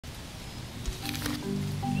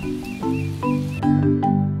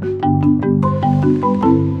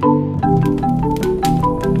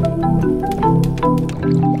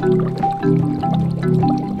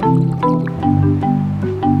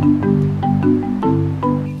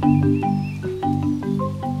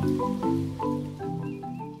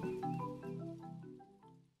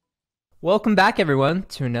Welcome back, everyone,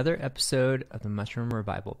 to another episode of the Mushroom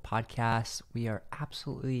Revival podcast. We are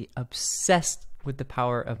absolutely obsessed with the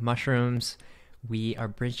power of mushrooms. We are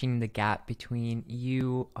bridging the gap between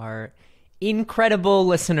you, our incredible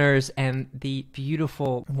listeners, and the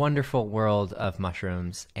beautiful, wonderful world of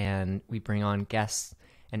mushrooms. And we bring on guests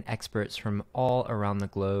and experts from all around the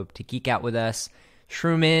globe to geek out with us,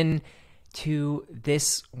 shroom in to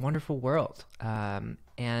this wonderful world.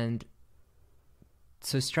 And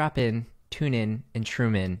so strap in, tune in, and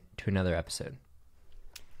shroom in to another episode.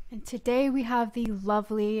 And today we have the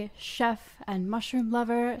lovely chef and mushroom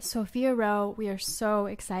lover, Sophia Roe. We are so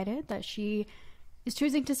excited that she is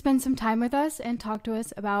choosing to spend some time with us and talk to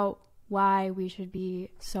us about why we should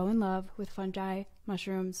be so in love with fungi,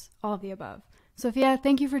 mushrooms, all of the above. Sophia,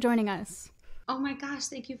 thank you for joining us. Oh my gosh,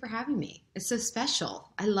 thank you for having me. It's so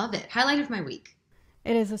special. I love it. Highlight of my week.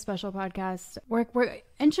 It is a special podcast. We're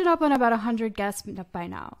inching up on about 100 guests by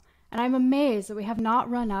now. And I'm amazed that we have not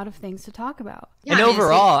run out of things to talk about. Yeah, and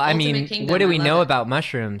overall, what do we know about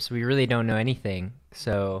mushrooms? We really don't know anything.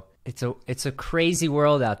 So it's a crazy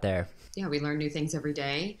world out there. Yeah, we learn new things every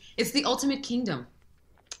day. It's the ultimate kingdom.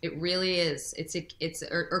 It really is. It's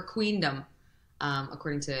queendom,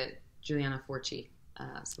 according to Juliana Forci,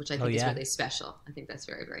 which I think is really special. I think that's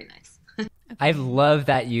very, very nice. I love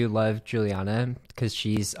that you love Juliana because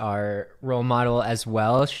she's our role model as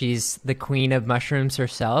well. She's the queen of mushrooms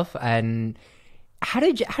herself. And how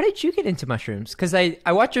did you get into mushrooms? Because I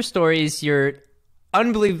watch your stories. You're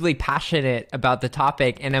unbelievably passionate about the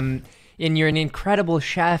topic, and you're an incredible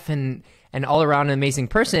chef and all around an amazing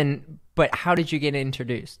person. But how did you get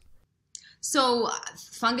introduced? So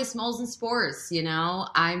fungus, molds, and spores. You know,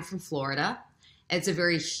 I'm from Florida. It's a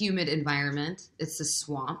very humid environment. It's a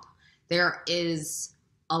swamp. There is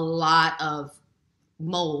a lot of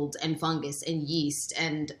mold and fungus and yeast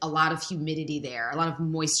and a lot of humidity there, a lot of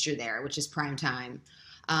moisture there, which is prime time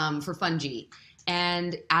for fungi.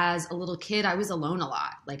 And as a little kid, I was alone a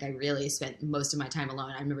lot. Like I really spent most of my time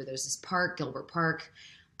alone. I remember there was this park, Gilbert Park.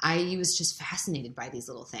 I was just fascinated by these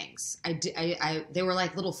little things. They were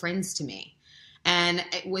like little friends to me. And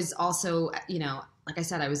it was also, you know, like I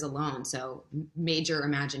said, I was alone, so major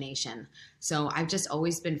imagination. So I've just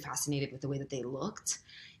always been fascinated with the way that they looked.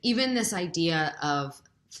 Even this idea of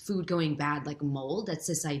food going bad, like mold, that's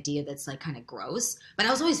this idea that's like kind of gross. But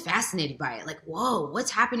I was always fascinated by it. Like, whoa,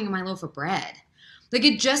 what's happening in my loaf of bread? Like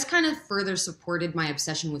it just kind of further supported my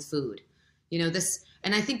obsession with food. You know,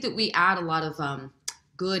 and I think that we add a lot of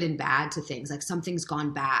good and bad to things. Like something's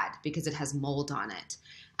gone bad because it has mold on it.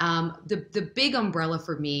 The big umbrella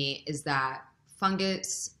for me is that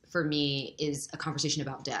fungus, for me, is a conversation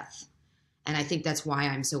about death. And I think that's why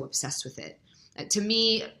I'm so obsessed with it. To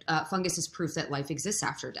me, fungus is proof that life exists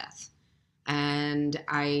after death. And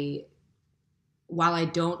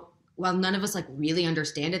while none of us like really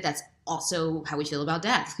understand it, that's also how we feel about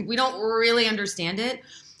death. We don't really understand it.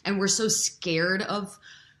 And we're so scared of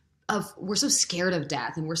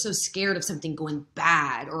death, and we're so scared of something going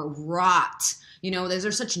bad or rot. You know, those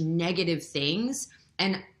are such negative things.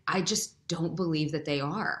 And I just don't believe that they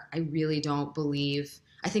are. I really don't believe.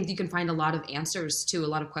 I think you can find a lot of answers to a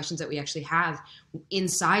lot of questions that we actually have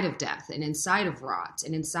inside of death and inside of rot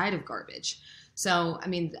and inside of garbage. So, I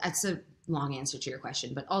mean, that's a long answer to your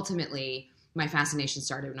question. But ultimately, my fascination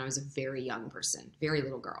started when I was a very young person, very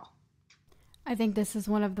little girl. I think this is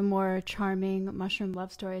one of the more charming mushroom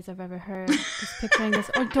love stories I've ever heard. Just picturing this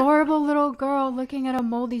adorable little girl looking at a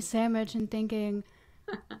moldy sandwich and thinking,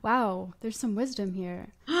 wow, there's some wisdom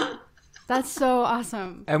here. That's so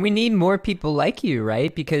awesome. And we need more people like you,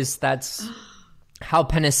 right? Because that's how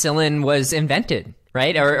penicillin was invented,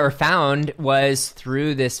 right? Or found, was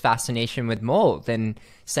through this fascination with mold and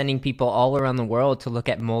sending people all around the world to look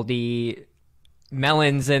at moldy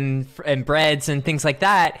melons and breads and things like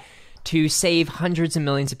that to save hundreds of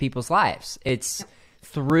millions of people's lives. It's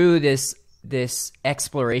through this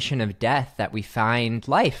exploration of death that we find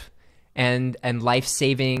life and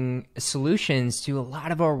life-saving solutions to a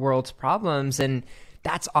lot of our world's problems. And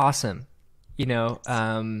that's awesome. You know,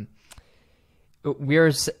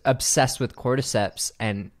 we're obsessed with cordyceps,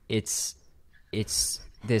 and it's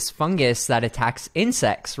this fungus that attacks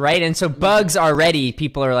insects, right? And so bugs already,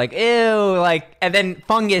 people are like, ew, like, and then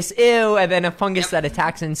fungus, ew, and then a fungus that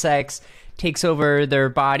attacks insects takes over their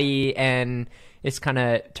body and it's kind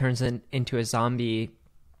of turns into a zombie.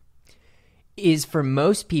 Is for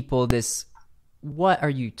most people this, what are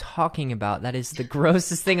you talking about? That is the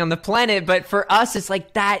grossest thing on the planet. But for us, it's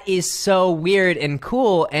like, that is so weird and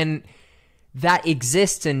cool. And that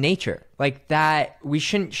exists in nature. Like that, we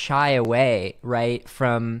shouldn't shy away, right,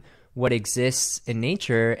 from what exists in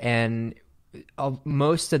nature. And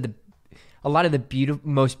most of the a lot of the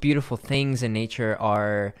most beautiful things in nature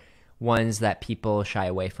are ones that people shy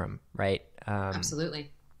away from, right?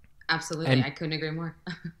 Absolutely. Absolutely. And I couldn't agree more.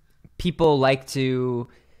 people like to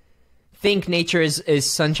think nature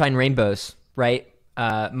is sunshine rainbows, right?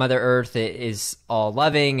 Mother Earth is all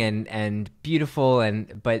loving and beautiful,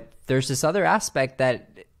 but there's this other aspect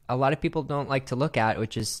that a lot of people don't like to look at,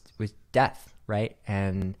 which is with death, right?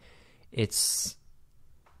 And it's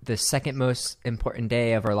the second most important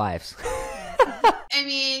day of our lives. I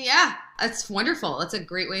mean, yeah, that's wonderful. That's a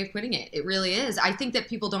great way of putting it. It really is. I think that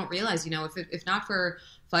people don't realize, if not for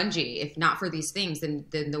fungi, if not for these things, then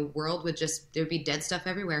the world there'd be dead stuff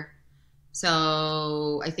everywhere.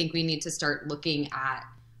 So I think we need to start looking at,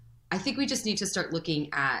 we just need to start looking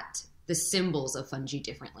at the symbols of fungi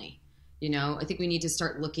differently. I think we need to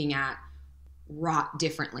start looking at rot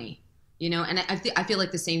differently. And I feel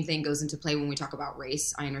like the same thing goes into play when we talk about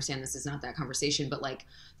race. I understand this is not that conversation, but like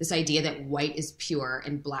this idea that white is pure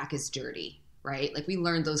and black is dirty, right? Like we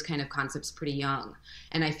learned those kind of concepts pretty young.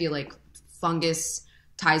 And I feel like fungus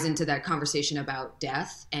ties into that conversation about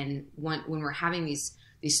death. And when we're having these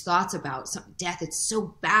thoughts about death, it's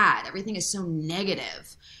so bad. Everything is so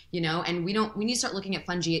negative, and we need to start looking at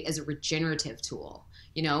fungi as a regenerative tool.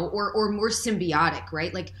 Or more symbiotic,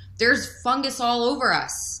 right? Like there's fungus all over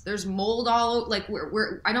us. There's mold all over, like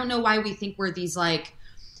I don't know why we think we're these like,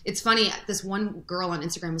 it's funny. This one girl on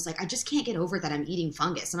Instagram was like, I just can't get over that I'm eating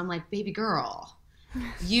fungus. And I'm like, baby girl,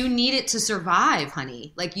 you need it to survive,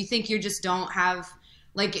 honey. Like you think you just don't have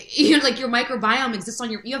like, like your microbiome exists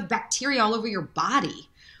you have bacteria all over your body,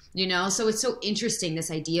 So it's so interesting,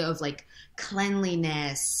 this idea of like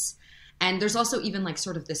cleanliness. And there's also even like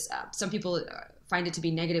sort of this, some people find it to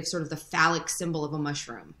be negative, sort of the phallic symbol of a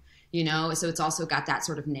mushroom, so it's also got that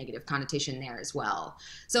sort of negative connotation there as well.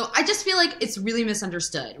 So I just feel like it's really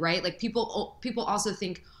misunderstood, right? Like people also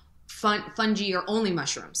think fungi are only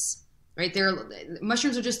mushrooms, right?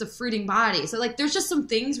 Mushrooms are just the fruiting body. So like there's just some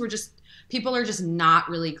things where people are just not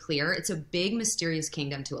really clear. It's a big mysterious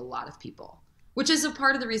kingdom to a lot of people, which is a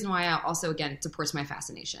part of the reason why I also, again, supports my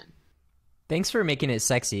fascination. Thanks for making it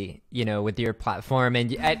sexy, with your platform.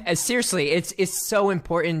 And seriously, it's so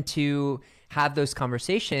important to have those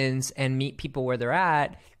conversations and meet people where they're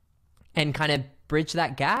at and kind of bridge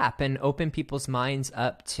that gap and open people's minds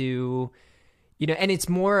up to, and it's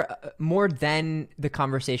more than the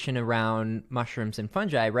conversation around mushrooms and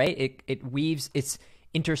fungi, right? It weaves, it's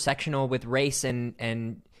intersectional with race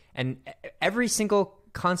and every single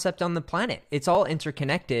concept on the planet. It's all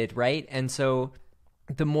interconnected, right? And so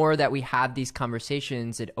the more that we have these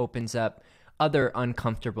conversations, it opens up other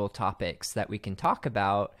uncomfortable topics that we can talk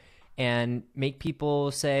about and make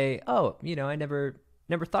people say, oh, I never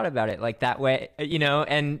thought about it like that way,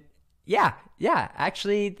 and yeah,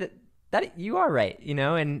 actually that you are right,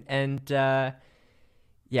 and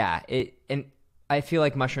I feel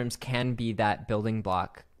like mushrooms can be that building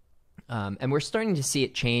block. And we're starting to see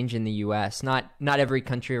it change in the US. Not every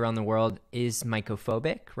country around the world is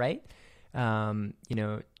mycophobic, right?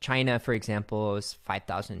 China, for example, is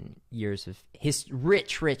 5,000 years of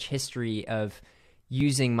rich history of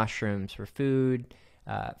using mushrooms for food,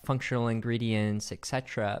 functional ingredients,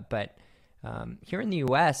 etc. But here in the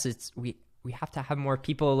US, we have to have more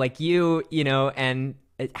people like you, and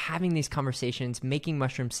having these conversations, making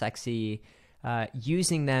mushrooms sexy,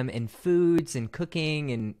 using them in foods and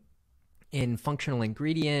cooking and in functional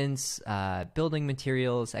ingredients, building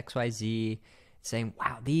materials, XYZ, saying,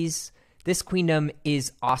 wow, this queendom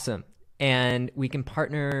is awesome. And we can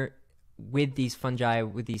partner with these fungi,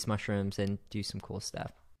 with these mushrooms, and do some cool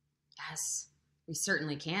stuff. Yes, we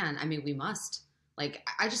certainly can. I mean, we must. Like,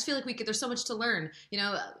 I just feel like there's so much to learn.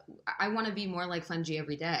 I want to be more like fungi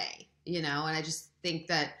every day, and I just think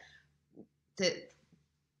that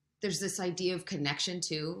there's this idea of connection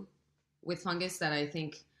too with fungus that I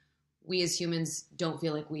think we as humans don't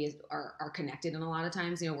feel like we are connected. And a lot of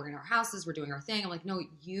times, we're in our houses, we're doing our thing. I'm like, no,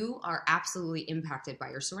 you are absolutely impacted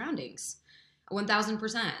by your surroundings.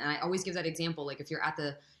 1000%. And I always give that example. Like if you're at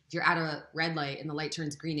a red light and the light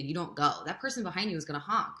turns green and you don't go, that person behind you is going to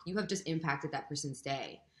honk. You have just impacted that person's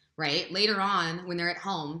day, right? Later on, when they're at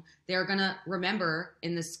home, they're going to remember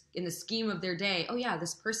in the scheme of their day, oh yeah,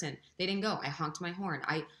 this person, they didn't go. I honked my horn.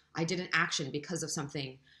 I did an action because of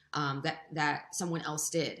something that someone else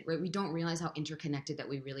did, right? We don't realize how interconnected that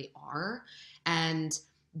we really are. And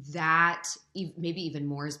that maybe even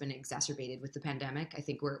more has been exacerbated with the pandemic. I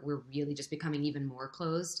think we're really just becoming even more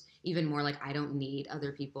closed, even more like, I don't need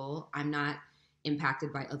other people. I'm not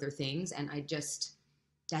impacted by other things. And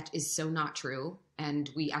that is so not true. And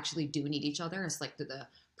we actually do need each other. It's like the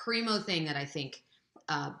primo thing that I think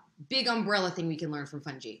big umbrella thing we can learn from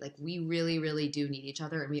fungi. Like we really, really do need each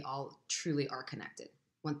other, and we all truly are connected.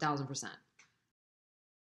 1000%.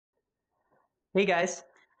 Hey guys.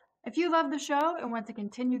 If you love the show and want to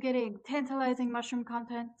continue getting tantalizing mushroom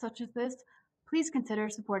content such as this, please consider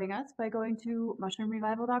supporting us by going to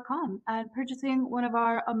mushroomrevival.com and purchasing one of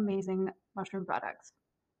our amazing mushroom products.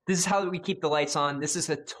 This is how we keep the lights on. This is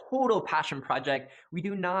a total passion project. We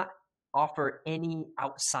do not offer any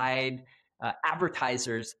outside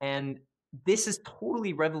advertisers, and this has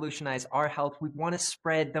totally revolutionized our health. We want to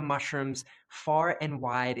spread the mushrooms far and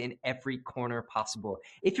wide in every corner possible.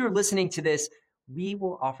 If you're listening to this, we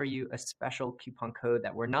will offer you a special coupon code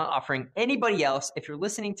that we're not offering anybody else. If you're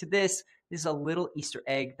listening to this, this is a little Easter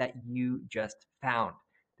egg that you just found.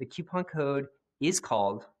 The coupon code is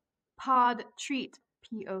called PODTREAT,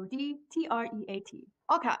 PODTREAT,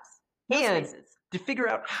 all caps. No and spaces. to figure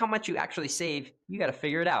out how much you actually save, you got to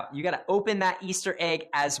figure it out. You got to open that Easter egg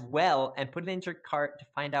as well and put it into your cart to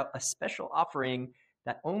find out a special offering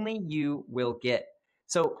that only you will get.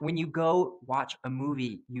 So when you go watch a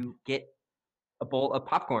movie, you get a bowl of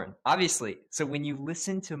popcorn, obviously. So when you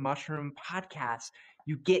listen to mushroom podcasts,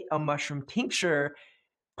 you get a mushroom tincture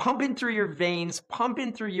pumping through your veins,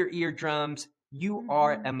 pumping through your eardrums. You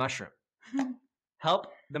are a mushroom.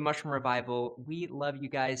 Help the Mushroom Revival. We love you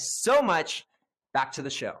guys so much. Back to the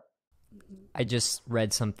show. I just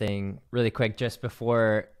read something really quick just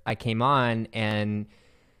before I came on, and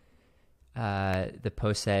the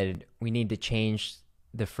post said we need to change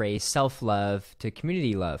the phrase self-love to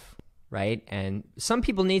community love, right? And some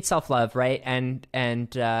people need self-love, right?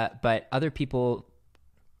 But other people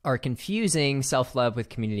are confusing self-love with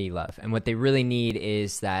community love, and what they really need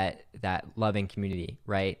is that loving community,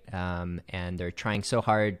 right? And they're trying so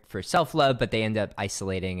hard for self-love, but they end up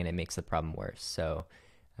isolating, and it makes the problem worse. So,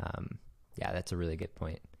 yeah, that's a really good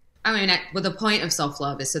point. I mean, well, the point of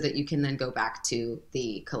self-love is so that you can then go back to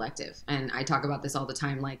the collective. And I talk about this all the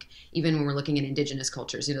time, like even when we're looking at indigenous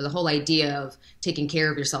cultures, you know, the whole idea of taking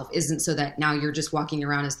care of yourself isn't so that now you're just walking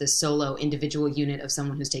around as this solo individual unit of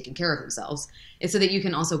someone who's taking care of themselves. It's so that you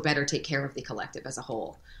can also better take care of the collective as a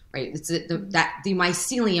whole, right? It's the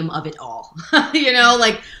mycelium of it all, you know,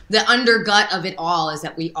 like the undergut of it all is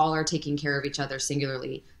that we all are taking care of each other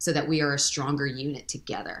singularly so that we are a stronger unit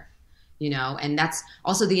together. You know, and that's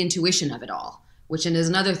also the intuition of it all, which is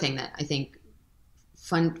another thing that I think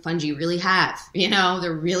fungi really have. You know,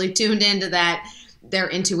 they're really tuned into that, their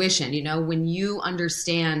intuition. You know, when you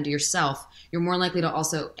understand yourself, you're more likely to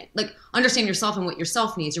also understand yourself and what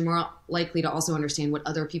yourself needs. You're more likely to also understand what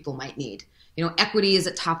other people might need. You know, equity is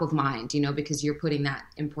at top of mind, you know, because you're putting that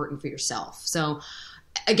important for yourself. So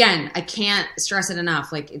again, I can't stress it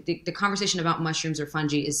enough. Like the conversation about mushrooms or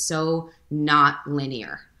fungi is so not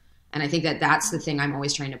linear. And I think that that's the thing I'm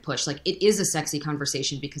always trying to push. Like, it is a sexy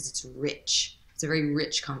conversation because it's rich. It's a very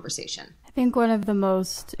rich conversation. I think one of the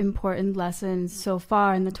most important lessons so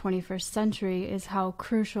far in the 21st century is how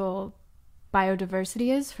crucial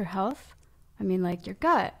biodiversity is for health. I mean, like your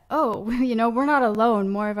gut. Oh, you know, we're not alone.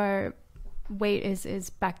 More of our weight is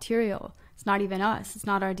bacterial. It's not even us. It's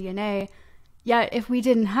not our DNA. Yet, if we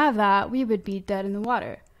didn't have that, we would be dead in the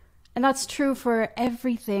water. And that's true for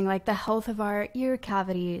everything, like the health of our ear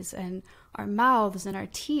cavities and our mouths and our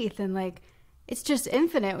teeth. And like, it's just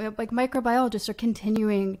infinite. Like microbiologists are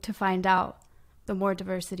continuing to find out the more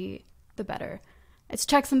diversity, the better. It's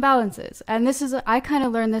checks and balances. And this is, I kind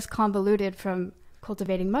of learned this convoluted from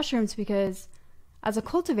cultivating mushrooms because as a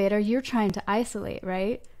cultivator, you're trying to isolate,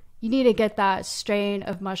 right? You need to get that strain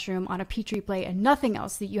of mushroom on a petri plate and nothing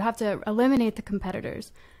else. That you have to eliminate the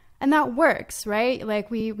competitors. And that works, right?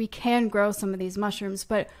 Like we can grow some of these mushrooms,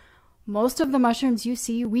 but most of the mushrooms you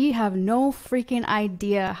see, we have no freaking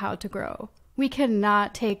idea how to grow. We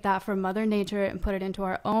cannot take that from Mother Nature and put it into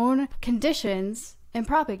our own conditions and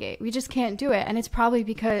propagate. We just can't do it. And it's probably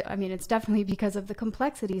because, I mean, it's definitely because of the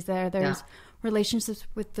complexities there. There's relationships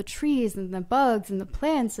with the trees and the bugs and the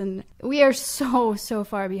plants. And we are so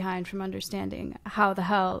far behind from understanding how the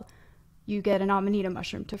hell you get an amanita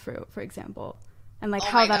mushroom to fruit, for example. And like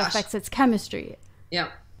how that affects its chemistry.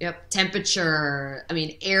 Yep. Temperature, I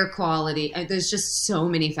mean, air quality. There's just so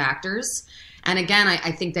many factors. And again,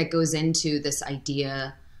 I think that goes into this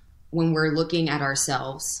idea when we're looking at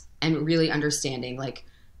ourselves and really understanding, like,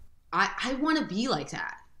 I want to be like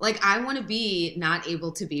that. Like, I want to be not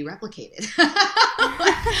able to be replicated.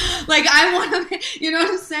 like I want to, you know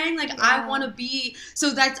what I'm saying? Like, I want to be,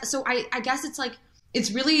 so I guess it's like,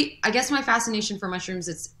 it's really, I guess my fascination for mushrooms,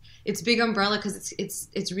 it's big umbrella because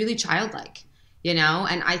it's really childlike. you know?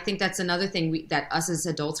 And I think that's another thing that us as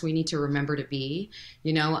adults, we need to remember to be,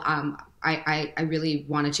 you know. I really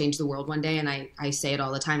want to change the world one day. And I say it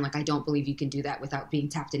all the time. Like, I don't believe you can do that without being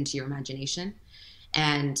tapped into your imagination.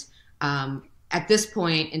 And at this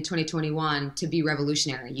point in 2021, to be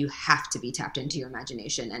revolutionary, you have to be tapped into your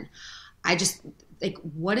imagination. And I just, like,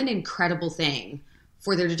 what an incredible thing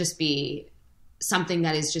for there to just be something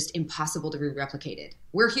that is just impossible to be replicated.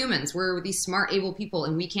 We're humans. We're these smart, able people,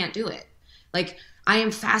 and we can't do it. Like, I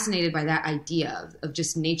am fascinated by that idea of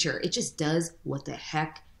just nature. It just does what the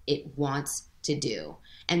heck it wants to do.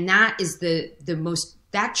 And that is the most,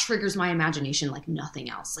 that triggers my imagination like nothing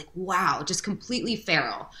else. Like, wow, just completely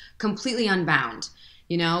feral, completely unbound,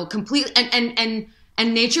 you know, completely, and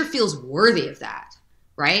nature feels worthy of that,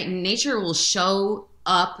 right? And nature will show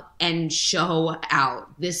up and show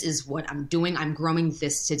out. This is what I'm doing. I'm growing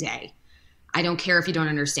this today. I don't care if you don't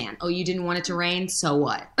understand. Oh, you didn't want it to rain? So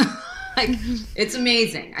what? Like, it's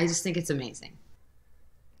amazing. I just think it's amazing.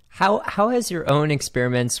 How has your own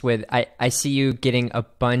experiments with, I see you getting a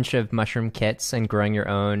bunch of mushroom kits and growing your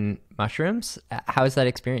own mushrooms. How has that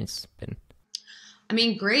experience been? I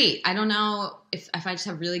mean, great. I don't know if I just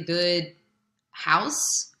have really good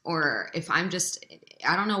house or if I'm just,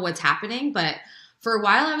 I don't know what's happening, but for a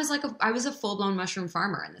while I was a full-blown mushroom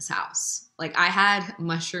farmer in this house. Like, I had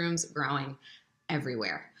mushrooms growing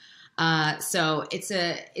everywhere. So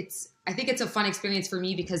I think it's a fun experience for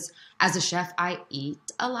me because as a chef, I eat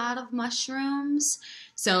a lot of mushrooms.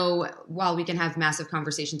 So while we can have massive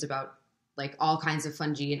conversations about like all kinds of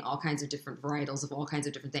fungi and all kinds of different varietals of all kinds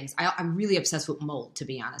of different things, I'm really obsessed with mold, to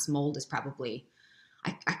be honest. Mold is probably,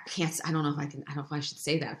 I don't know if I should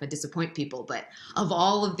say that if I disappoint people, but of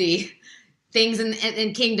all of the things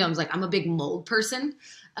in kingdoms, like, I'm a big mold person.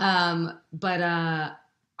 But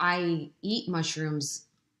I eat mushrooms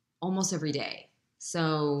almost every day.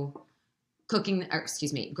 So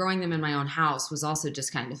growing them in my own house was also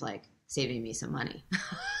just kind of like saving me some money.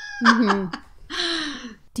 Mm-hmm.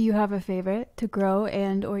 Do you have a favorite to grow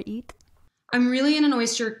and or eat? I'm really in an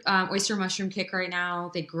oyster mushroom kick right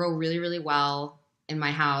now. They grow really, really well in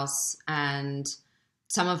my house. And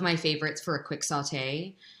some of my favorites for a quick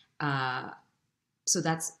saute. So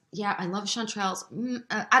that's, yeah, I love chanterelles.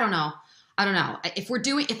 I don't know.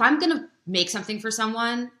 If I'm going to make something for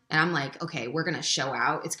someone and I'm like, okay, we're going to show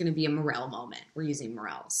out, it's going to be a morel moment. We're using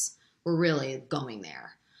morels. We're really going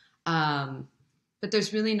there. But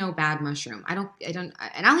there's really no bad mushroom. I don't, and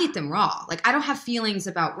I'll eat them raw. Like, I don't have feelings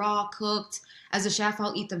about raw, cooked. As a chef,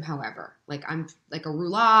 I'll eat them however. Like, I'm like a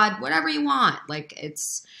roulade, whatever you want. Like,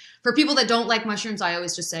 it's, for people that don't like mushrooms, I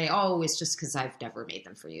always just say, oh, it's just because I've never made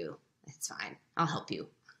them for you. It's fine. I'll help you.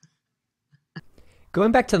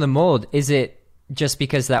 Going back to the mold, is it just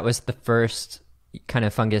because that was the first kind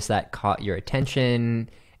of fungus that caught your attention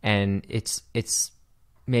and it's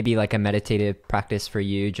maybe like a meditative practice for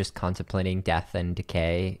you, just contemplating death and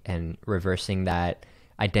decay and reversing that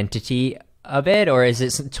identity of it? Or is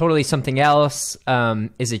it totally something else?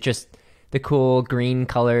 Is it just the cool green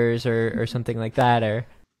colors or something like that? Or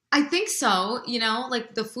I think so. You know,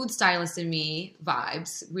 like, the food stylist in me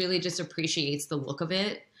vibes really just appreciates the look of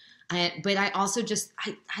it. But I also just,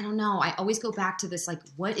 I don't know. I always go back to this, like,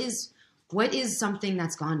 what is something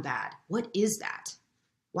that's gone bad? What is that?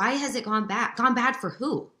 Why has it gone bad? Gone bad for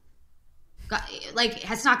who? Like,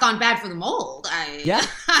 it's not gone bad for the mold. Yeah.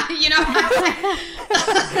 You know?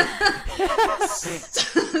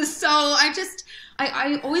 So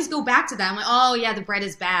I always go back to that. I'm like, oh yeah, the bread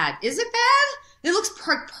is bad. Is it bad? It looks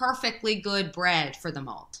perfectly good bread for the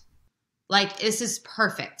mold. Like, this is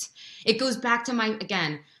perfect. It goes back to my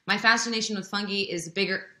fascination with fungi is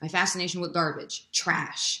bigger. My fascination with garbage,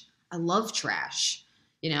 trash. I love trash.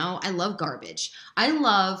 You know, I love garbage. I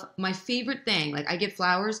love, my favorite thing, like, I get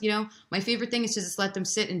flowers, you know, my favorite thing is to just let them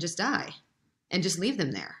sit and just die and just leave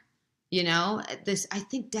them there. You know, I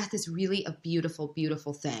think death is really a beautiful,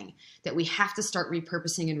 beautiful thing that we have to start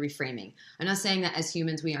repurposing and reframing. I'm not saying that as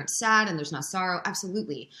humans we aren't sad and there's not sorrow.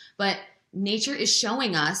 Absolutely. But nature is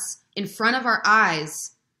showing us in front of our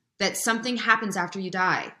eyes that something happens after you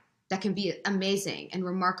die that can be amazing and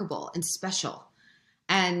remarkable and special.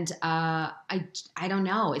 And I don't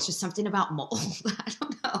know. It's just something about mold. I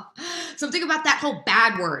don't know. Something about that whole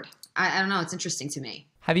bad word. I don't know. It's interesting to me.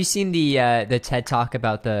 Have you seen the TED Talk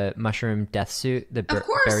about the mushroom death suit, the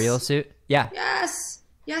burial suit? Yeah. Yes.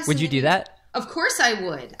 Would you do that? Of course I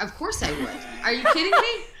would. Are you kidding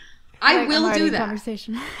me? I will do that.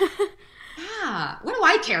 Conversation. Yeah. What do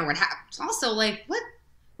I care what happens? Also, like, what?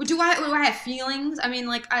 Do I have feelings? I mean,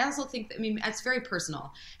 like, I also think that, I mean, it's very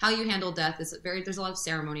personal. How you handle death is there's a lot of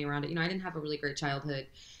ceremony around it. You know, I didn't have a really great childhood.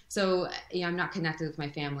 So, you know, I'm not connected with my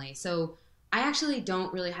family. So I actually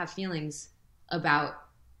don't really have feelings about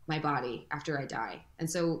my body after I die. And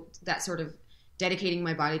so that sort of dedicating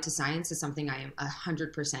my body to science is something I am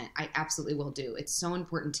 100%. I absolutely will do. It's so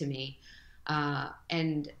important to me.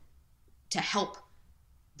 And to help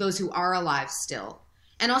those who are alive still.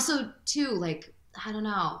 And also too, like, I don't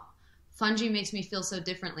know, fungi makes me feel so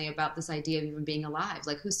differently about this idea of even being alive.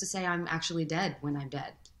 Like, who's to say I'm actually dead when I'm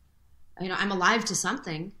dead? You know, I'm alive to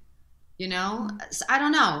something, you know? So I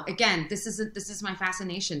don't know. Again, this is my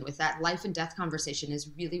fascination with that life and death conversation is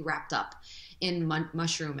really wrapped up in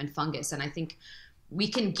mushroom and fungus. And I think we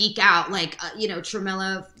can geek out, like, you know,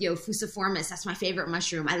 Tremella, you know, fusiformis. That's my favorite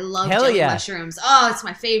mushroom. I love jelly mushrooms. Oh, it's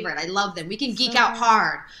my favorite. I love them. We can geek out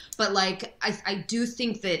hard. But, like, I do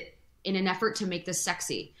think that in an effort to make this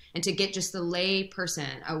sexy and to get just the lay person,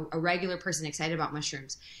 a regular person excited about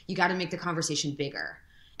mushrooms, you got to make the conversation bigger.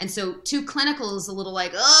 And so too clinical is a little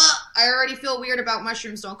like, oh, I already feel weird about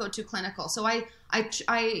mushrooms. Don't go too clinical. So I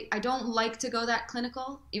don't like to go that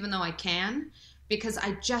clinical, even though I can, because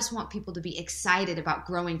I just want people to be excited about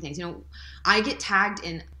growing things. You know, I get tagged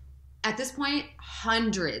in, at this point,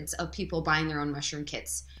 hundreds of people buying their own mushroom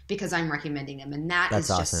kits because I'm recommending them. And that's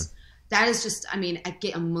awesome. That is just, I mean, I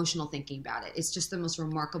get emotional thinking about it. It's just the most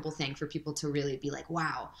remarkable thing for people to really be like,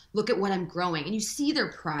 wow, look at what I'm growing. And you see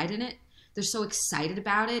their pride in it. They're so excited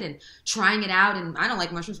about it and trying it out. And I don't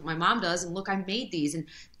like mushrooms, but my mom does. And look, I made these. And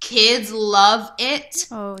kids love it.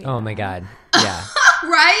 Oh, yeah. Oh my God. Yeah.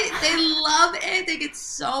 Right? They love it. They get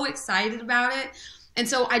so excited about it. And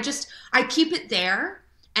so I keep it there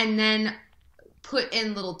and then put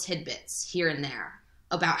in little tidbits here and there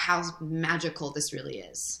about how magical this really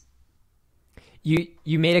is.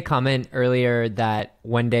 You made a comment earlier that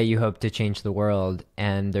one day you hope to change the world.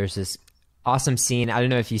 And there's this awesome scene. I don't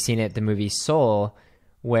know if you've seen it, the movie Soul,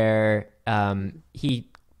 where he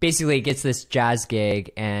basically gets this jazz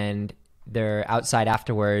gig and they're outside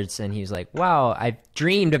afterwards and he's like, wow, I've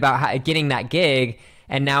dreamed about getting that gig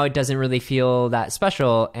and now it doesn't really feel that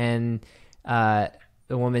special. And the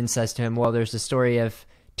woman says to him, well, there's a story of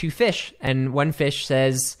two fish and one fish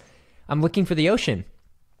says, I'm looking for the ocean.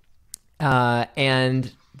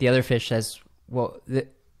 And the other fish says, well,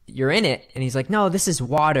 you're in it. And he's like, no, this is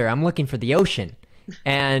water. I'm looking for the ocean.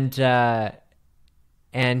 And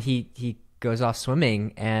he goes off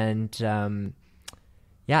swimming. And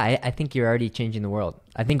yeah, I think you're already changing the world.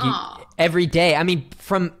 I think every day, I mean,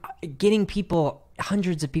 from getting people,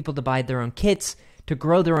 hundreds of people to buy their own kits, to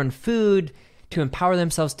grow their own food, to empower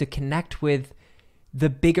themselves to connect with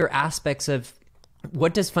the bigger aspects of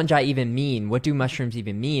what does fungi even mean? What do mushrooms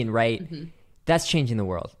even mean, right? Mm-hmm. That's changing the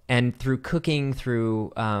world. And through cooking,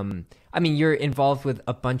 through, I mean, you're involved with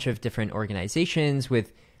a bunch of different organizations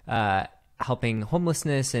with helping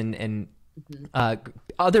homelessness and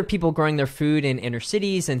other people growing their food in inner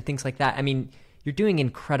cities and things like that. I mean, you're doing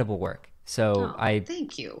incredible work. So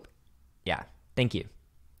thank you. Yeah. Thank you.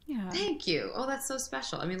 Yeah. Thank you. Oh, that's so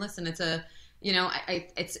special. I mean, listen, it's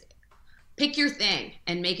it's pick your thing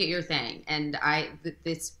and make it your thing. And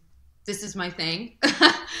this is my thing,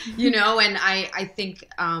 you know, and I think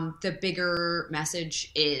the bigger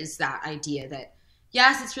message is that idea that,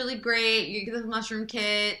 yes, it's really great. You get the mushroom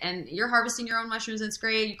kit and you're harvesting your own mushrooms and it's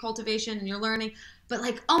great. You cultivation and you're learning. But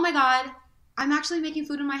like, oh my God, I'm actually making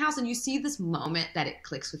food in my house. And you see this moment that it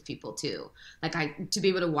clicks with people too. Like to be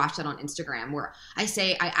able to watch that on Instagram where I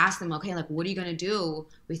ask them, okay, like, what are you going to do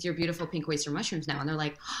with your beautiful pink oyster mushrooms now? And they're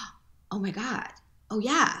like, oh my God. Oh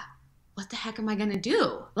yeah. What the heck am I going to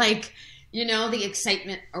do? Like, you know, the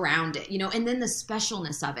excitement around it, you know, and then the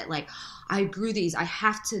specialness of it. Like, I grew these, I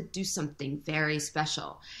have to do something very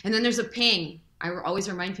special. And then there's a ping. I always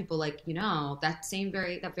remind people, like, you know, that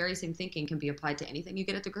very same thinking can be applied to anything you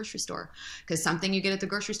get at the grocery store, because something you get at the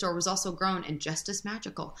grocery store was also grown and just as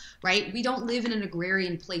magical, right? We don't live in an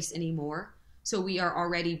agrarian place anymore. So we are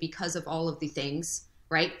already, because of all of the things,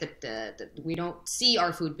 right, that we don't see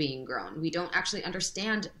our food being grown. We don't actually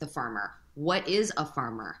understand the farmer. What is a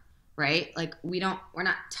farmer? Right? Like we're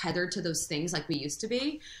not tethered to those things like we used to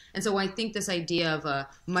be. And so I think this idea of a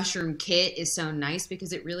mushroom kit is so nice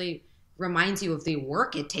because it really reminds you of the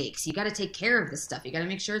work it takes. You got to take care of this stuff. You got to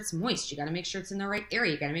make sure it's moist. You got to make sure it's in the right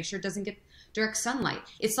area. You got to make sure it doesn't get direct sunlight.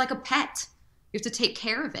 It's like a pet. You have to take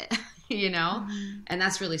care of it, you know? Mm-hmm. And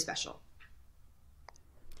that's really special.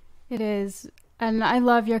 It is. And I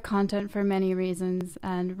love your content for many reasons,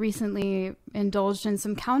 and recently indulged in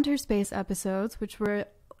some Counter Space episodes,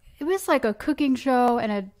 it was like a cooking show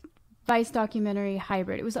and a Vice documentary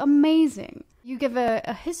hybrid. It was amazing. You give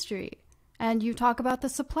a history and you talk about the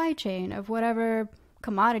supply chain of whatever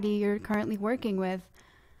commodity you're currently working with.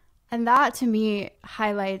 And that to me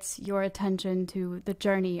highlights your attention to the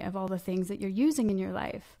journey of all the things that you're using in your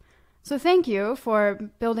life. So thank you for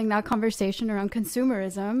building that conversation around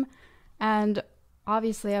consumerism. And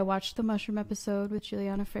obviously I watched the mushroom episode with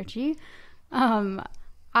Juliana Fritchie.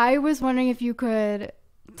 I was wondering if you could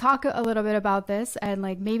talk a little bit about this and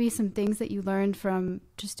like maybe some things that you learned from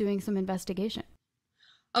just doing some investigation.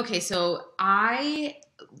 Okay, so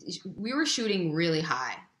we were shooting really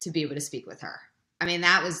high to be able to speak with her. I mean,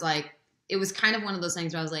 that was like, it was kind of one of those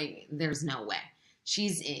things where I was like, there's no way.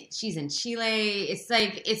 She's in Chile. It's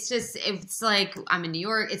like I'm in New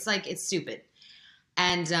York. It's like, it's stupid.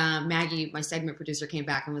 And Maggie, my segment producer, came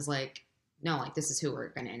back and was like, no, like this is who we're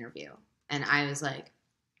going to interview. And I was like,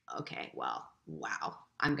 okay, well, wow,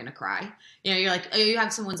 I'm going to cry. You know, you're like, oh, you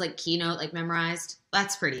have someone's like keynote like memorized.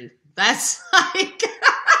 That's like,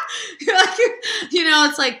 you're like, you know,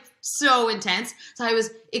 it's like so intense. So I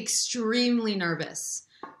was extremely nervous,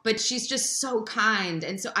 but she's just so kind.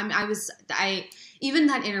 And so even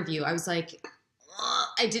that interview, I was like, ugh,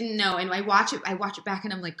 I didn't know. And I watch it back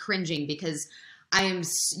and I'm like cringing because I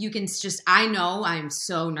know I'm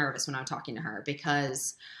so nervous when I'm talking to her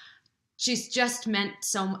because she's just meant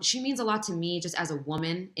so much. She means a lot to me just as a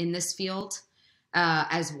woman in this field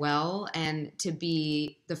as well. And to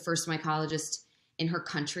be the first mycologist in her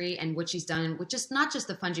country and what she's done with just not just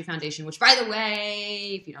the Fungi Foundation, which by the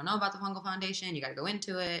way, if you don't know about the Fungal Foundation, you got to go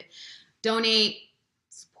into it, donate,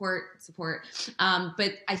 support.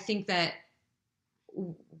 But I think that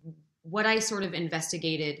what I sort of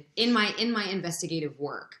investigated in my investigative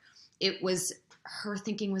work, it was her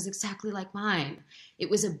thinking was exactly like mine.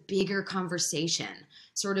 It was a bigger conversation,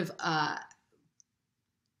 sort of,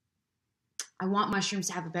 I want mushrooms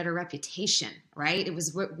to have a better reputation, right? It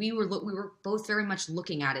was what we were both very much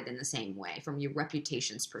looking at it in the same way from your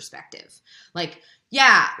reputation's perspective. Like,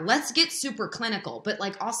 yeah, let's get super clinical, but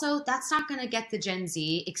like also that's not going to get the Gen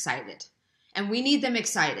Z excited. And we need them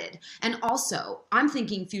excited. And also, I'm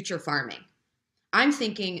thinking future farming. I'm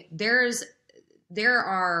thinking there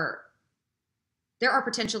are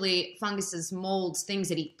potentially funguses, molds, things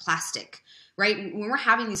that eat plastic, right? When we're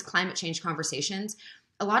having these climate change conversations,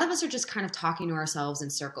 a lot of us are just kind of talking to ourselves in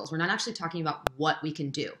circles. We're not actually talking about what we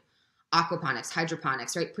can do. Aquaponics,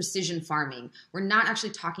 hydroponics, right? Precision farming. We're not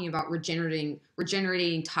actually talking about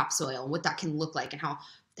regenerating topsoil and what that can look like and how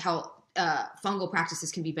fungal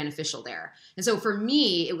practices can be beneficial there. And so for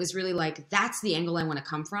me, it was really like, that's the angle I want to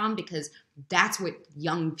come from because that's what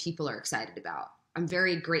young people are excited about. I'm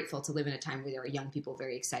very grateful to live in a time where there are young people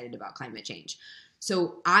very excited about climate change.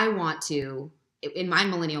 So I want to, in my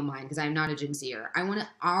millennial mind, because I'm not a Gen Zer, I want to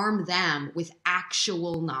arm them with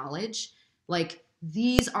actual knowledge. Like,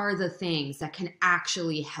 these are the things that can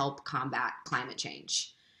actually help combat climate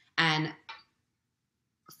change. And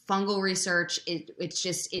fungal research,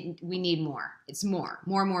 we need more. It's more.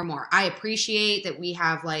 I appreciate that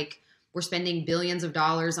we're spending billions of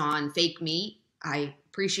dollars on fake meat. I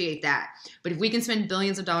appreciate that. But if we can spend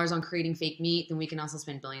billions of dollars on creating fake meat, then we can also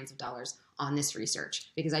spend billions of dollars on this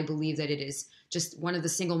research, because I believe that it is just one of the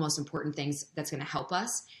single most important things that's going to help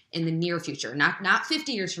us in the near future. Not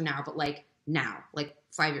 50 years from now, but like now, like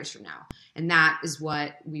 5 years from now. And that is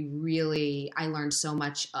what I learned so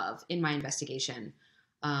much of in my investigation,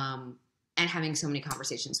 and having so many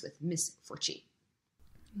conversations with Miss Fritchie.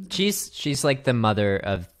 She's like the mother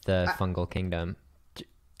of the fungal kingdom.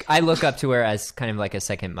 I look up to her as kind of like a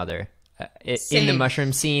second mother in the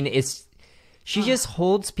mushroom scene. She just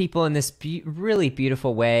holds people in this really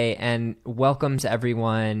beautiful way and welcomes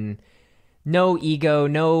everyone. No ego,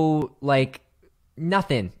 no like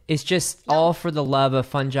nothing. It's just all for the love of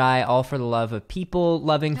fungi, all for the love of people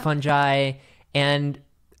loving fungi, and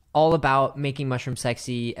all about making mushroom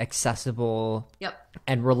sexy, accessible,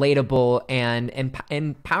 and relatable, and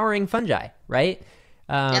empowering fungi, right?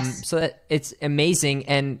 So that it's amazing.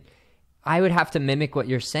 And I would have to mimic what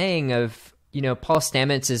you're saying of, Paul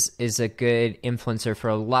Stamets is a good influencer for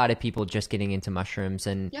a lot of people just getting into mushrooms,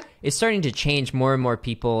 and it's starting to change. More and more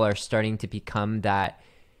people are starting to become that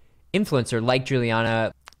influencer like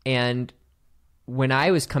Juliana. And when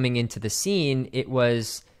I was coming into the scene, it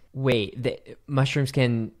was, mushrooms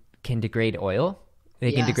can degrade oil.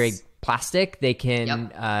 They can degrade plastic. They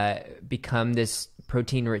can become this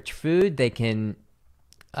protein-rich food. They can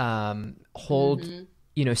hold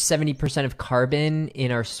 70% of carbon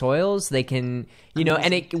in our soils. They can,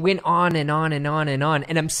 and it went on and on and on and on.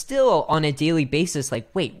 And I'm still on a daily basis like,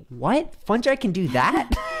 wait, what? Fungi can do that?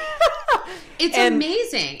 It's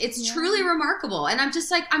amazing. It's truly remarkable. And I'm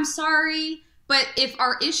just like, I'm sorry, but if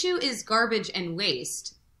our issue is garbage and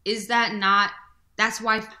waste, is that not, that's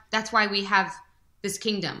why we have this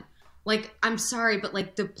kingdom. Like, I'm sorry, but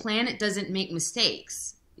like the planet doesn't make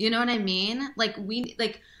mistakes. You know what I mean? Like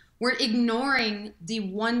we're ignoring the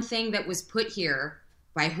one thing that was put here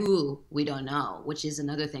by who we don't know, which is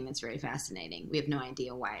another thing that's very fascinating. We have no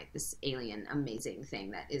idea why this alien amazing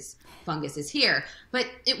thing that is fungus is here, but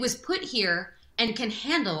it was put here and can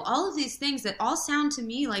handle all of these things that all sound to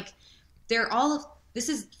me like they're all of this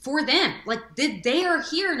is for them. Like they are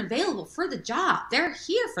here and available for the job. They're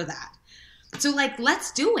here for that. So like,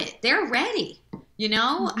 let's do it. They're ready, you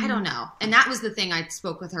know? I don't know. And that was the thing I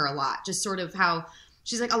spoke with her a lot, just sort of how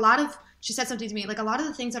she's like she said something to me, like a lot of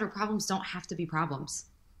the things that are problems don't have to be problems.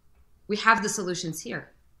 We have the solutions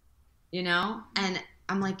here, you know? And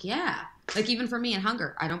I'm like, yeah, like even for me in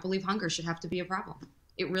hunger, I don't believe hunger should have to be a problem.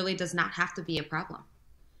 It really does not have to be a problem.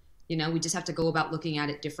 You know, we just have to go about looking at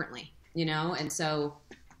it differently, you know? And so,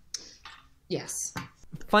 yes.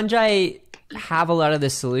 Fungi have a lot of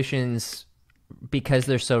the solutions because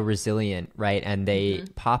they're so resilient, right? And they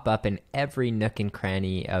pop up in every nook and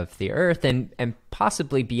cranny of the earth and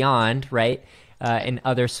possibly beyond, right? In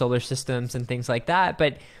other solar systems and things like that.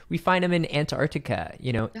 But we find them in Antarctica,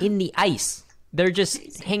 you know, in the ice. They're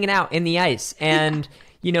just hanging out in the ice. And,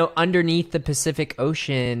 you know, underneath the Pacific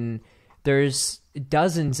Ocean, there's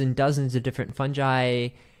dozens and dozens of different fungi,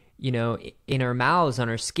 you know, in our mouths, on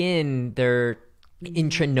our skin. They're in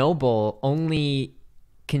Chernobyl only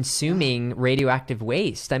consuming radioactive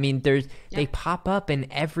waste. I mean, they pop up in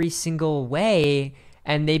every single way,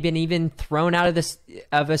 and they've been even thrown out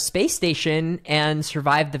of a space station and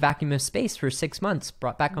survived the vacuum of space for 6 months,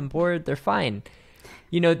 brought back on board. They're fine.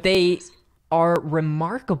 You know, they are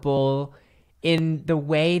remarkable in the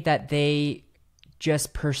way that they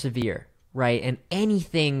just persevere, right? And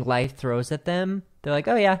anything life throws at them, they're like,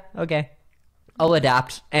 oh yeah, okay, I'll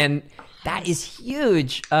adapt. And that is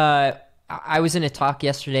huge. I was in a talk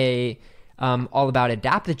yesterday all about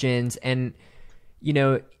adaptogens, and you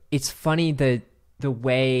know, it's funny the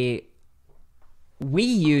way we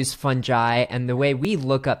use fungi and the way we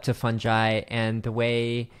look up to fungi and the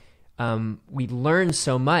way we learn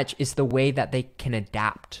so much is the way that they can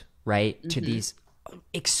adapt, right, to these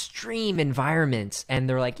extreme environments. And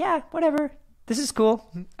they're like, yeah, whatever, this is cool.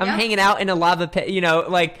 I'm hanging out in a lava pit, you know,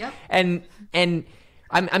 like, and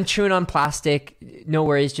I'm chewing on plastic. No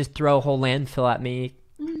worries. Just throw a whole landfill at me.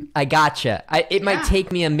 I gotcha. It might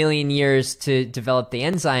take me 1,000,000 years to develop the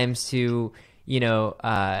enzymes to, you know,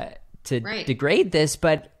 degrade this,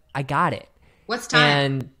 but I got it. What's time?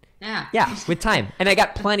 And yeah, with time. And I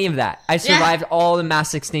got plenty of that. I survived all the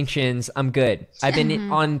mass extinctions. I'm good. I've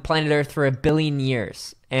been on planet Earth for 1 billion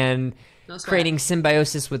years and creating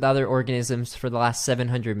symbiosis with other organisms for the last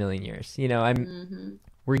 700 million years. You know,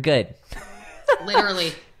 we're good.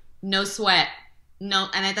 Literally, no sweat, no,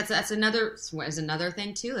 and that's another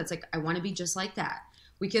thing too. That's like, I want to be just like that.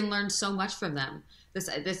 We can learn so much from them. This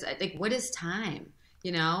like, what is time?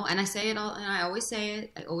 You know, and I say it all, and I always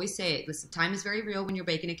say it. Listen, time is very real when you're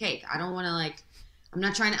baking a cake. I don't want to I'm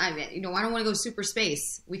not trying to, I don't want to go super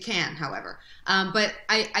space. We can, however, but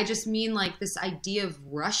I just mean like this idea of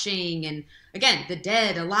rushing, and again, the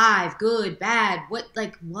dead, alive, good, bad. What?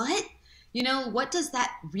 You know, what does that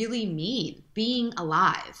really mean? Being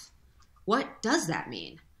alive. What does that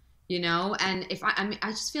mean? You know, and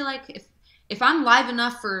I just feel like if I'm live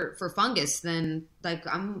enough for fungus, then like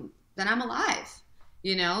I'm alive.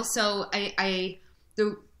 You know, so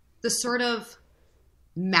the sort of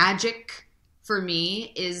magic for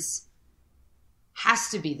me has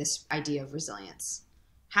to be this idea of resilience.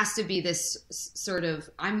 Has to be this sort of,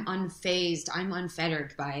 I'm unfazed, I'm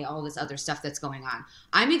unfettered by all this other stuff that's going on.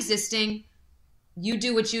 I'm existing. You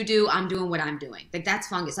do what you do. I'm doing what I'm doing. Like, that's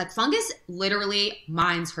fungus. Like, fungus literally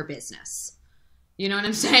minds her business. You know what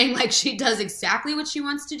I'm saying? Like, she does exactly what she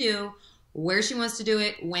wants to do, where she wants to do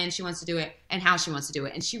it, when she wants to do it, and how she wants to do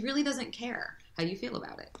it. And she really doesn't care how you feel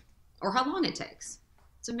about it or how long it takes.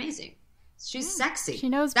 It's amazing. She's sexy. She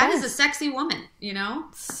knows that best. is a sexy woman, you know?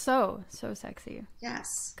 So sexy.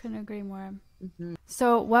 Yes. Couldn't agree more.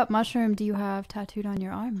 So what mushroom do you have tattooed on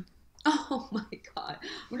your arm? Oh my God. I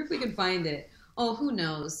wonder if we can find it. Oh, who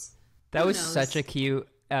knows? That was such a cute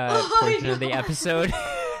portion of the episode.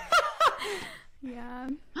 Yeah.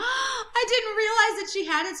 I didn't realize that she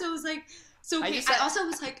had it, so it was like, I also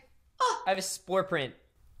was like, oh. I have a spore print.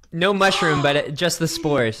 No mushroom, but just the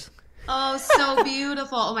spores. Oh, so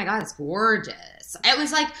beautiful. Oh my God, it's gorgeous. It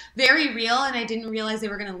was like very real, and I didn't realize they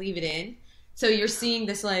were going to leave it in. So you're seeing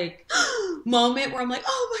this like moment where I'm like,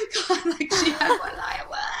 oh my God, like she had what I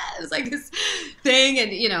was. It was like this thing,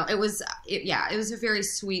 and you know, it was a very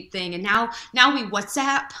sweet thing. And now we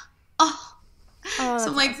WhatsApp. Oh, Oh, So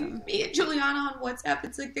that's like awesome. me and Juliana on WhatsApp,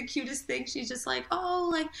 it's like the cutest thing. She's just like, oh,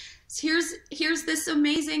 like here's this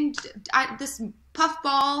amazing this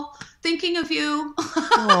puffball thinking of you.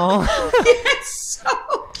 Aw. It's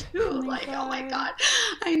so cute. Oh my Like, oh my God. God.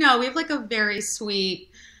 I know. We have like a very sweet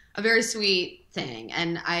thing.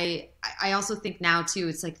 And I also think now too,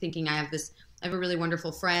 it's like thinking I have a really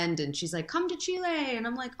wonderful friend and she's like, come to Chile. And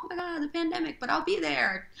I'm like, oh my God, the pandemic, but I'll be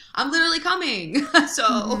there. I'm literally coming.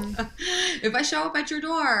 So if I show up at your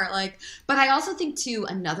door, like, but I also think too,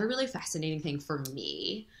 another really fascinating thing for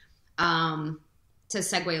me, to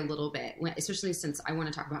segue a little bit, especially since I want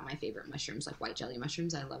to talk about my favorite mushrooms, like white jelly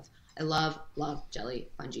mushrooms. I love jelly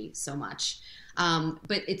fungi so much.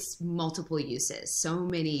 But it's multiple uses, so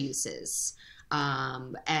many uses,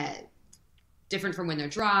 different from when they're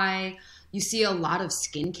dry. You see a lot of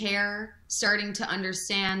skincare starting to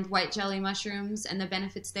understand white jelly mushrooms and the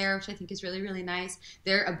benefits there, which I think is really, really nice.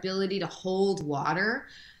 Their ability to hold water.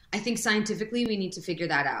 I think scientifically we need to figure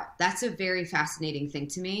that out. That's a very fascinating thing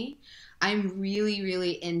to me. I'm really,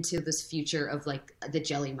 really into this future of like the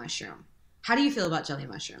jelly mushroom. How do you feel about jelly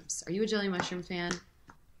mushrooms? Are you a jelly mushroom fan?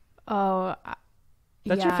 Oh,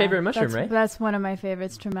 That's your favorite mushroom, right? That's one of my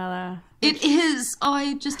favorites, tremella. It is. Oh,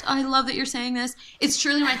 I love that you're saying this. It's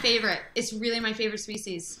truly my favorite. It's really my favorite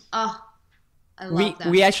species. Oh, I love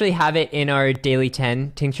them. We actually have it in our daily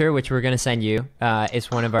 10 tincture, which we're going to send you.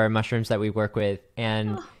 It's one of our mushrooms that we work with.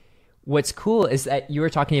 And what's cool is that you were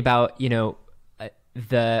talking about,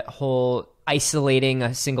 the whole isolating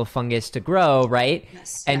a single fungus to grow, right?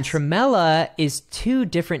 Yes, and yes. tremella is two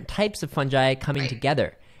different types of fungi coming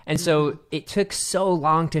together. And so it took so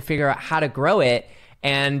long to figure out how to grow it.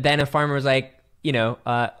 And then a farmer was like, we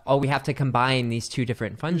have to combine these two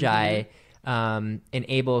different fungi and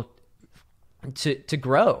able to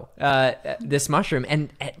grow this mushroom.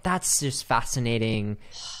 And that's just fascinating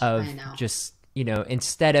of I know. just,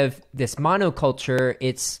 instead of this monoculture,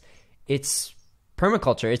 it's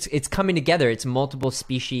permaculture. It's coming together. It's multiple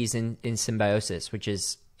species in symbiosis, which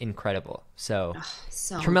is incredible. So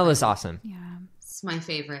tremella is awesome. Yeah. It's my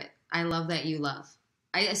favorite. I love that you love.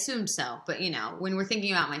 I assumed so, but when we're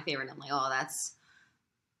thinking about my favorite, I'm like, oh, that's.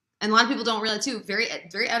 And a lot of people don't realize too. Very,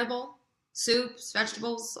 very edible. Soups,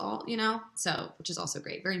 vegetables, all So, which is also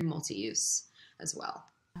great. Very multi-use as well.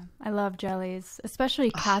 I love jellies,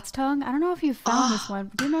 especially cat's tongue. I don't know if you found this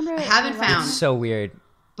one. Do you remember? I haven't found. It's so weird.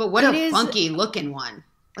 But what It a is- funky looking one.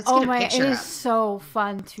 Let's Oh get a my! It picture is up. so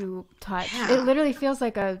fun to touch. Yeah. It literally feels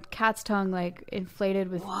like a cat's tongue, like inflated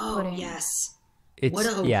with Whoa, pudding. yes. It's What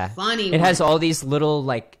a funny It has one. all these little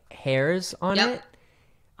like hairs on Yep. it.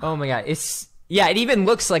 Oh my god! It even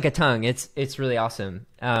looks like a tongue. It's really awesome.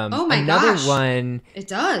 Oh my another gosh. one It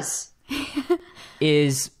does.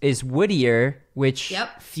 is wood ear, which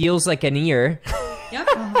Yep. feels like an ear. Yep.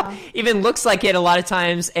 Even looks like it a lot of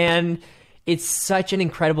times, and it's such an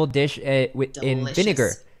incredible dish in Delicious.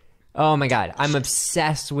 vinegar. Oh my god, I'm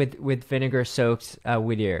obsessed with vinegar soaked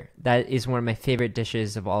wood ear. That is one of my favorite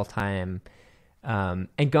dishes of all time.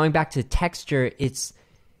 And going back to texture, it's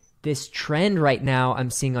this trend right now I'm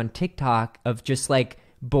seeing on TikTok of just like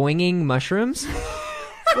boinging mushrooms.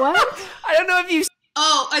 What? I don't know if you.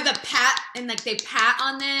 Oh, or the pat, and like they pat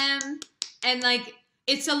on them, and like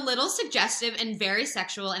it's a little suggestive and very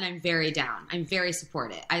sexual, and I'm very down. I'm very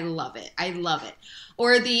supportive. I love it. I love it.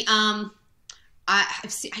 Or the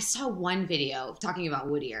I saw one video talking about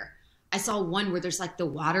wood ear. I saw one where there's like the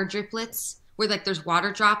water driplets, where like there's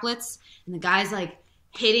water droplets, and the guy's like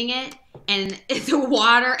hitting it, and it's the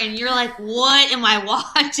water, and you're like, what am I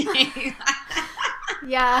watching?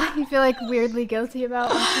 Yeah, you feel like weirdly guilty about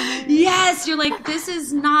watching it. Yes, you're like, this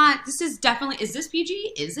is definitely, is this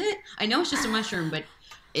PG? Is it? I know it's just a mushroom, but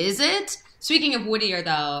is it? Speaking of wood ear,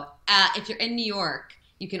 though, if you're in New York,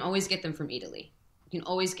 you can always get them from Italy. You can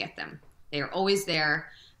always get them. They are always there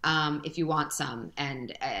if you want some.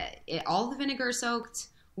 And all the vinegar soaked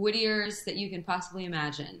wood ears that you can possibly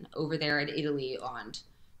imagine over there at Italy on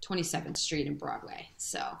 27th Street and Broadway.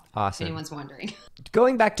 So, Awesome. if anyone's wondering.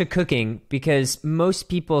 Going back to cooking, because most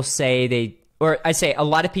people say a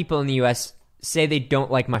lot of people in the US say they don't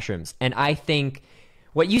like mushrooms. And I think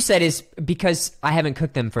what you said is because I haven't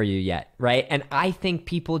cooked them for you yet, right? And I think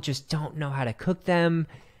people just don't know how to cook them,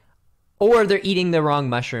 or they're eating the wrong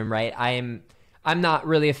mushroom, right? I'm not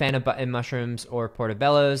really a fan of button mushrooms or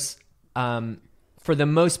portobellos. For the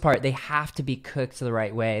most part, they have to be cooked the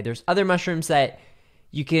right way. There's other mushrooms that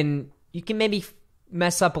you can maybe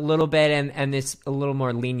mess up a little bit, and it's a little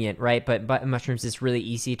more lenient, right? But button mushrooms is really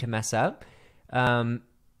easy to mess up.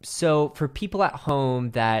 So for people at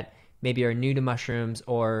home that maybe are new to mushrooms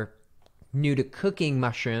or new to cooking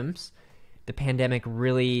mushrooms, the pandemic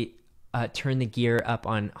really turn the gear up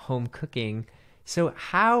on home cooking. So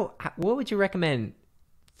what would you recommend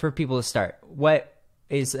for people to start? What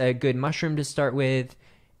is a good mushroom to start with,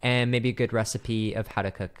 and maybe a good recipe of how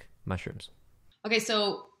to cook mushrooms? Okay,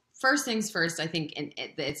 so first things first, I think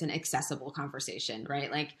it's an accessible conversation,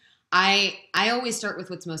 right? Like I always start with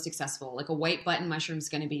what's most accessible. Like a white button mushroom is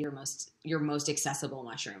going to be your most accessible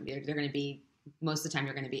mushroom. They're going to be, most of the time,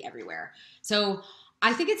 you're going to be everywhere. So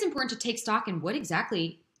I think it's important to take stock in what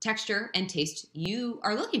exactly texture and taste you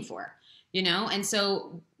are looking for, you know? And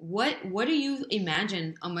so what do you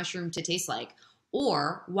imagine a mushroom to taste like?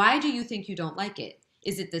 Or why do you think you don't like it?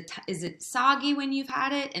 Is it soggy when you've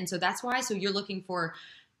had it? And so that's why. So you're looking for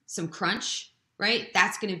some crunch, right?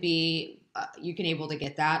 That's going to be, you can able to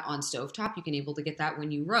get that on stovetop. You can able to get that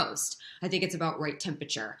when you roast. I think it's about right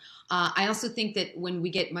temperature. I also think that when we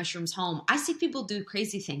get mushrooms home, I see people do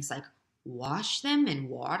crazy things like wash them in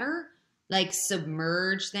water, like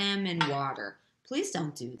submerge them in water. Please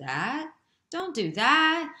don't do that. Don't do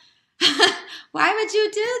that. Why would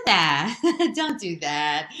you do that? Don't do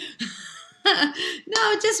that.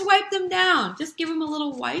 No, just wipe them down. Just give them a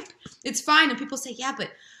little wipe. It's fine. And people say, yeah, but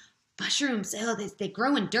mushrooms, they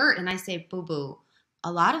grow in dirt. And I say, boo-boo,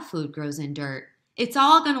 a lot of food grows in dirt. It's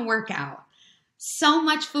all going to work out. So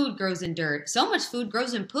much food grows in dirt. So much food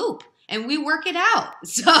grows in poop. And we work it out.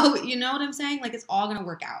 So you know what I'm saying? Like it's all going to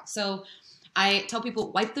work out. So I tell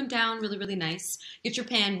people, wipe them down really, really nice. Get your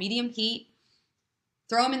pan, medium heat.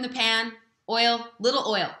 Throw them in the pan. Oil,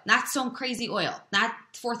 little oil, not some crazy oil, not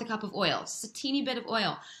fourth a cup of oil, just a teeny bit of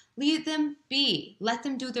oil. Leave them be. Let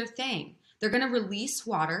them do their thing. They're going to release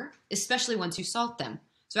water, especially once you salt them.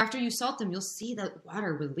 So after you salt them, you'll see that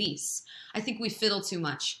water release. I think we fiddle too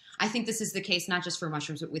much. I think this is the case not just for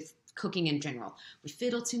mushrooms, but with cooking in general. We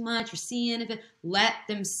fiddle too much. We're seeing it. Let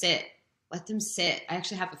them sit. Let them sit. I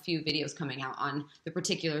actually have a few videos coming out on the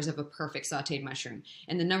particulars of a perfect sauteed mushroom.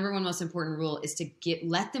 And the number one most important rule is to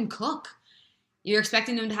let them cook. You're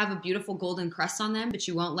expecting them to have a beautiful golden crust on them, but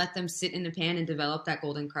you won't let them sit in the pan and develop that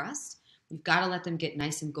golden crust. You've got to let them get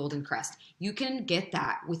nice and golden crust. You can get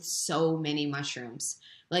that with so many mushrooms,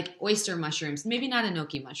 like oyster mushrooms, maybe not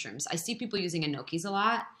enoki mushrooms. I see people using enokis a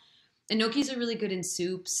lot. Enokis are really good in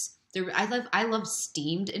soups. I love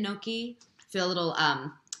steamed enoki. Feel a little,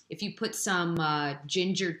 if you put some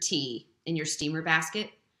ginger tea in your steamer basket,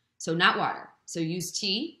 so not water, so use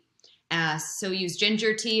tea. So use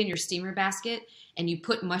ginger tea in your steamer basket and you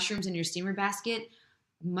put mushrooms in your steamer basket.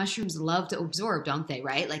 Mushrooms love to absorb, don't they,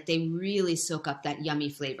 right? Like they really soak up that yummy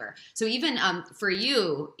flavor. So even for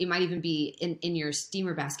you, it might even be in your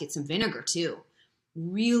steamer basket, some vinegar too.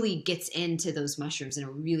 Really gets into those mushrooms in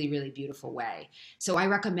a really, really beautiful way. So I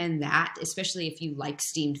recommend that, especially if you like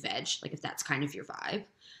steamed veg, like if that's kind of your vibe.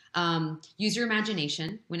 Use your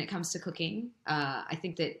imagination when it comes to cooking. I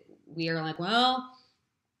think that we are like, well,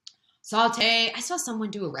 saute. I saw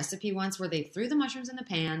someone do a recipe once where they threw the mushrooms in the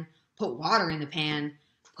pan, put water in the pan,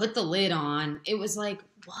 put the lid on. It was like,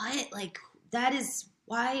 what? Like, that is,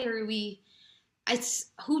 why are we,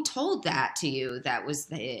 who told that to you? That was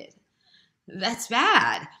it. That's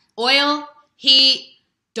bad. Oil, heat,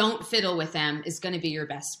 don't fiddle with them is going to be your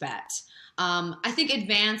best bet. I think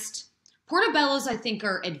portobellos, I think,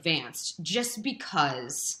 are advanced just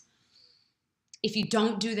because if you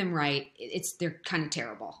don't do them right, they're kind of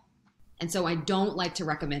terrible. And so I don't like to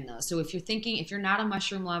recommend those. So if you're not a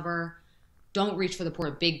mushroom lover, don't reach for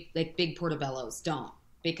the big portobellos. Don't,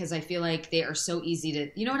 because I feel like they are so easy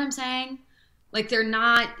to, you know what I'm saying? Like if they're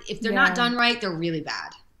not done right, they're really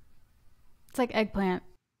bad. It's like eggplant.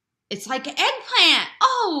 It's like eggplant.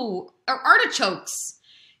 Oh, or artichokes.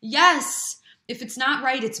 Yes. If it's not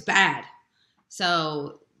right, it's bad.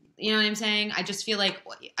 So, you know what I'm saying? I just feel like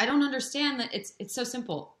I don't understand that it's so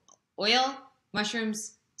simple. Oil,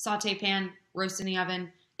 mushrooms, saute pan, roast in the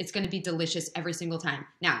oven. It's going to be delicious every single time.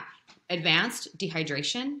 Now, advanced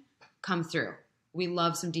dehydration, come through. We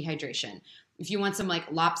love some dehydration. If you want some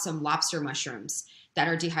lobster mushrooms that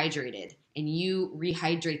are dehydrated and you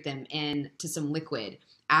rehydrate them into some liquid,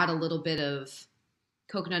 add a little bit of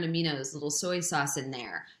coconut aminos, little soy sauce in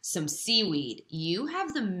there, some seaweed, you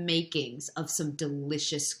have the makings of some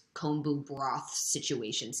delicious kombu broth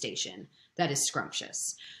situation station that is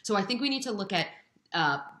scrumptious. So I think we need to look at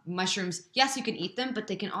mushrooms. Yes, you can eat them, but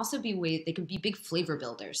they can also be they can be big flavor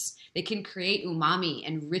builders. They can create umami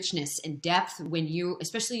and richness and depth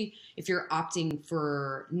especially if you're opting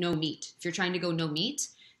for no meat. If you're trying to go no meat,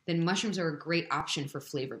 then mushrooms are a great option for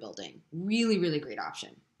flavor building. Really, really great option.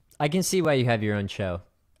 I can see why you have your own show.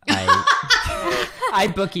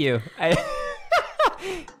 I book you. It's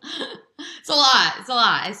a lot. It's a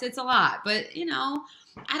lot. It's a lot. But,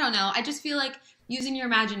 I don't know. I just feel like using your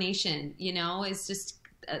imagination, is just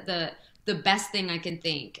the best thing I can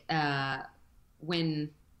think when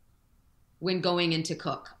going in to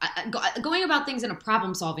cook. Going about things in a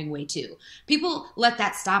problem-solving way, too. People let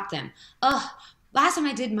that stop them. Last time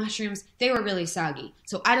I did mushrooms, they were really soggy,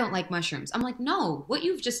 so I don't like mushrooms. I'm like, no, what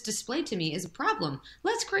you've just displayed to me is a problem.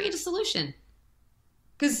 Let's create a solution.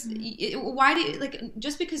 Because why do you,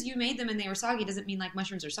 just because you made them and they were soggy doesn't mean like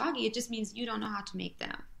mushrooms are soggy. It just means you don't know how to make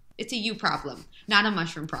them. It's a you problem, not a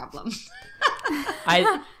mushroom problem.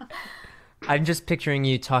 I'm just picturing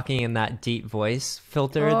you talking in that deep voice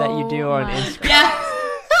filter that you do on Instagram. Yeah.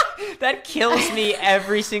 That kills me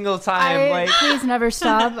every single time. Please never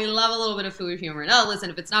stop. We love a little bit of food humor. No, listen,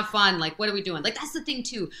 if it's not fun, like, what are we doing? Like, that's the thing,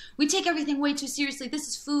 too. We take everything way too seriously. This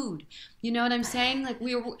is food. You know what I'm saying? Like,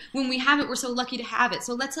 when we have it, we're so lucky to have it.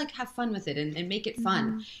 So let's, like, have fun with it and make it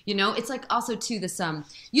fun. Mm-hmm. It's like also, too, this,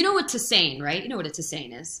 you know what tisane, right? You know what a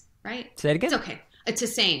tisane is, right? Say it again. It's okay. A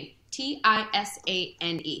tisane.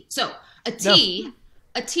 Tisane. So, a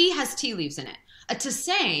tea has tea leaves in it. A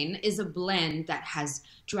tisane is a blend that has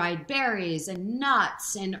dried berries and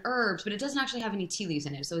nuts and herbs, but it doesn't actually have any tea leaves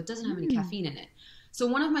in it, so it doesn't have any caffeine in it. So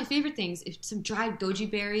one of my favorite things is some dried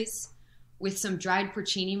goji berries with some dried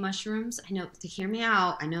porcini mushrooms. I know, to hear me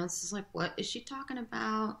out, I know this is like, what is she talking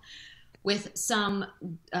about? With some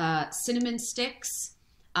cinnamon sticks,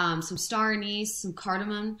 some star anise, some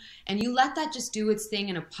cardamom, and you let that just do its thing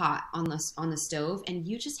in a pot on the stove, and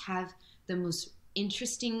you just have the most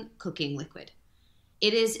interesting cooking liquid.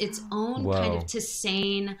 It is its own kind of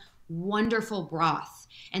tisane, wonderful broth.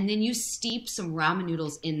 And then you steep some ramen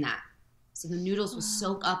noodles in that. So the noodles will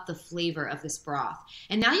soak up the flavor of this broth.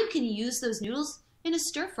 And now you can use those noodles in a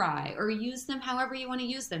stir fry or use them however you want to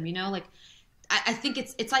use them. Like, I think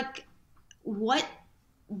it's like, what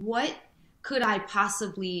could I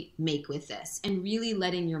possibly make with this? And really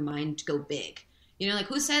letting your mind go big. Like,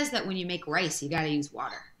 who says that when you make rice, you got to use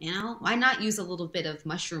water? Why not use a little bit of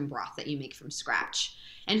mushroom broth that you make from scratch?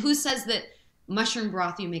 And who says that mushroom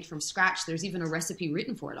broth you make from scratch, there's even a recipe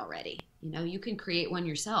written for it already? You can create one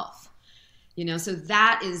yourself. So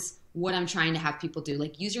that is what I'm trying to have people do.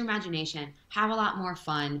 Like, use your imagination, have a lot more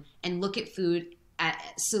fun, and look at food at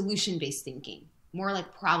solution-based thinking. More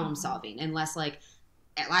like problem solving and less like,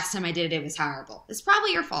 last time I did it, it was horrible. It's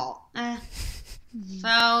probably your fault.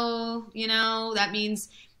 So, that means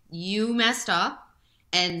you messed up,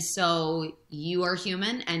 and so you are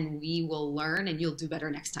human, and we will learn, and you'll do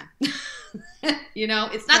better next time.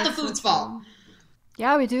 It's not the food's fault.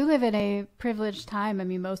 Yeah, we do live in a privileged time. I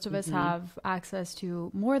mean, most of us have access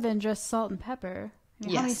to more than just salt and pepper.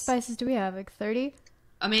 How many spices do we have? Like 30?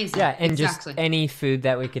 Amazing. Yeah, and just any food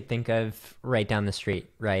that we could think of right down the street,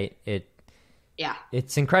 right?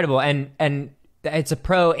 It's incredible. And it's a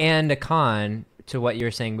pro and a con to what you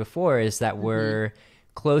were saying before, is that we're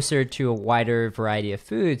closer to a wider variety of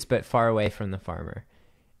foods, but far away from the farmer.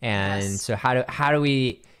 And so how do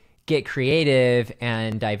we get creative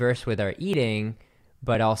and diverse with our eating,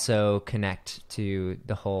 but also connect to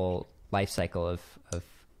the whole life cycle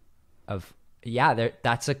of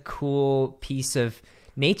that's a cool piece of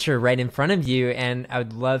nature right in front of you. And I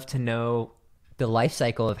would love to know the life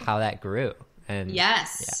cycle of how that grew. And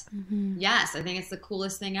yes, I think it's the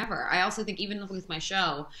coolest thing ever. I also think, even with my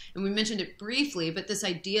show, and we mentioned it briefly, but this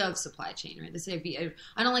idea of supply chain, right? This idea,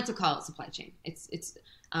 I don't like to call it supply chain.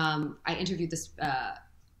 I interviewed this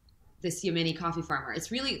Yemeni coffee farmer. It's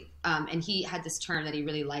really, and he had this term that he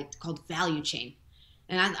really liked called value chain.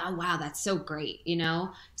 And I thought, wow, that's so great.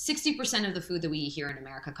 60% of the food that we eat here in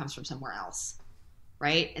America comes from somewhere else,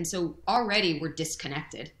 right? And so already we're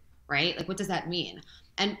disconnected, right? Like, what does that mean?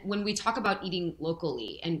 And when we talk about eating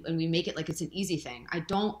locally and we make it like it's an easy thing, I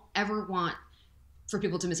don't ever want for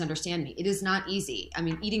people to misunderstand me. It is not easy. I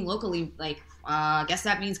mean, eating locally, like, I guess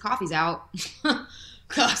that means coffee's out.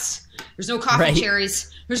 Because there's no coffee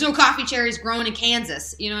cherries. There's no coffee cherries grown in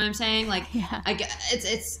Kansas. You know what I'm saying? Like,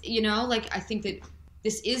 it's like, I think that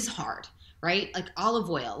this is hard, right? Like olive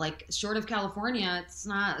oil, like short of California, it's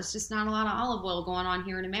just not a lot of olive oil going on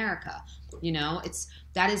here in America.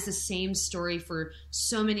 That is the same story for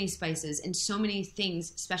so many spices and so many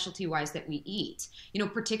things specialty wise that we eat,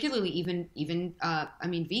 particularly even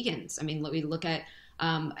vegans. I mean, we look at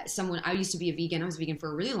I used to be a vegan. I was vegan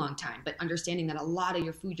for a really long time, but understanding that a lot of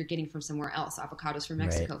your food you're getting from somewhere else, avocados from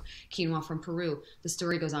Mexico, quinoa from Peru, the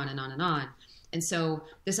story goes on and on and on. And so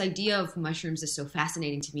this idea of mushrooms is so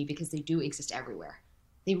fascinating to me because they do exist everywhere.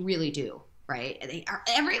 They really do, right? They are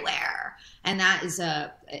everywhere. And that is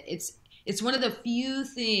it's one of the few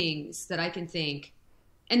things that I can think,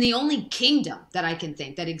 and the only kingdom that I can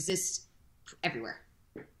think that exists everywhere,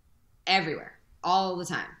 all the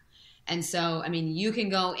time. And so, I mean, you can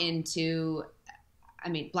go into, I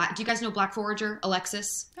mean, do you guys know Black Forager,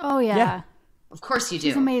 Alexis? Oh, yeah. Yeah. Of course you do.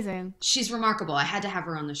 She's amazing. She's remarkable. I had to have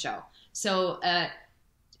her on the show. So,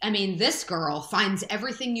 I mean, this girl finds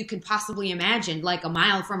everything you could possibly imagine, like a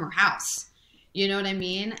mile from her house. You know what I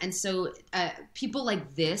mean? And so people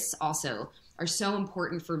like this also are so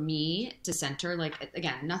important for me to center. Like,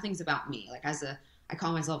 again, nothing's about me. Like, I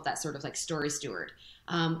call myself that sort of like story steward.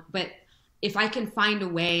 But if I can find a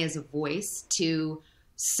way as a voice to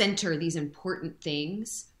center these important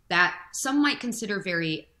things that some might consider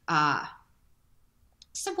very,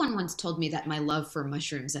 someone once told me that my love for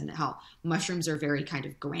mushrooms and how mushrooms are very kind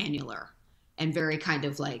of granular and very kind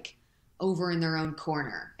of like over in their own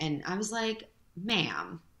corner. And I was like,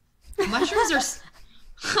 ma'am, mushrooms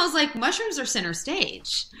are center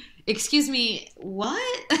stage. Excuse me,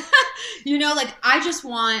 what? You know, like, I just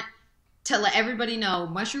want to let everybody know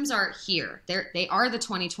mushrooms are here. They are the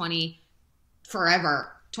 2020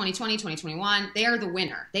 forever. 2020, 2021, they are the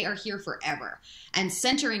winner. They are here forever. And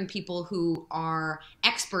centering people who are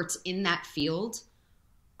experts in that field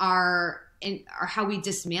are how we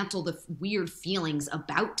dismantle the weird feelings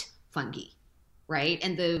about fungi, right?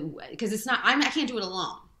 And because it's not, I can't do it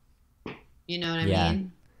alone. You know what I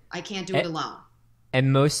mean? I can't do it alone.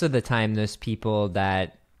 And most of the time, those people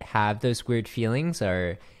that have those weird feelings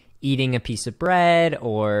are eating a piece of bread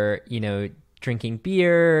or, you know, drinking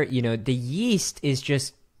beer. You know, the yeast is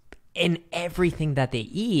just in everything that they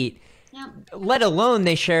eat, let alone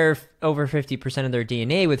they share over 50% of their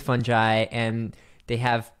DNA with fungi, and they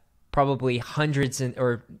have probably hundreds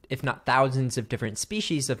or if not thousands of different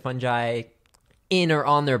species of fungi in or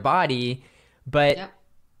on their body. But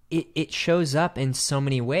it shows up in so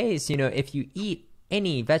many ways. You know, if you eat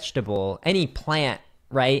any vegetable, any plant,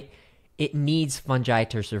 right, it needs fungi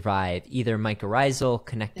to survive, either mycorrhizal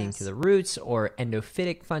connecting to the roots or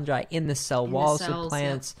endophytic fungi in the cell walls of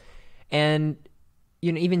plants. And,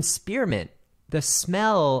 you know, even spearmint, the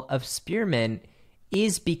smell of spearmint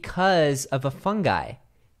is because of a fungi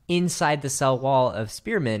inside the cell wall of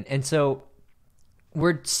spearmint. And so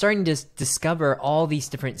we're starting to discover all these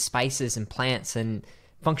different spices and plants and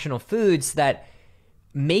functional foods that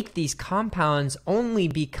make these compounds only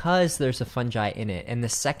because there's a fungi in it. And the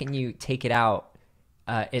second you take it out,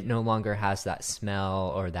 it no longer has that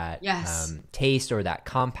smell or that taste or that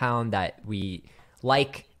compound that we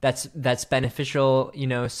like. That's beneficial, you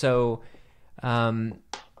know. So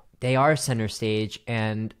they are center stage,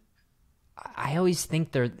 and I always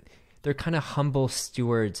think they're kind of humble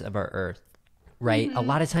stewards of our earth, right? Mm-hmm. A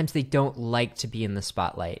lot of times they don't like to be in the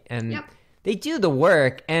spotlight, and they do the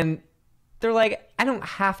work, and they're like, I don't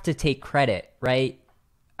have to take credit, right?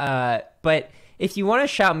 But if you want to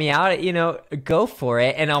shout me out, you know, go for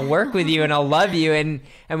it, and I'll work with you, and I'll love you, and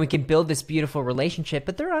we can build this beautiful relationship.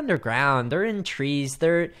 But they're underground, they're in trees,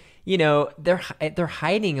 they're, you know, they're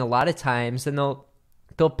hiding a lot of times, and they'll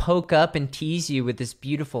poke up and tease you with this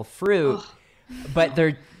beautiful fruit, but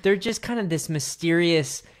they're just kind of this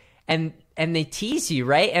mysterious, and they tease you,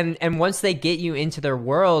 right? And once they get you into their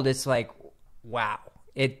world, it's like, wow,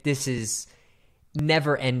 this is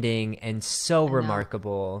never ending and so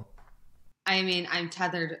remarkable. I mean, I'm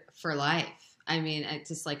tethered for life. I mean, it's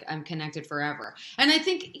just like I'm connected forever. And I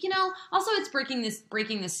think, you know, also it's breaking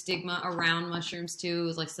this stigma around mushrooms too.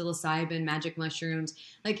 It's like psilocybin, magic mushrooms.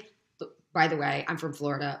 Like, by the way, I'm from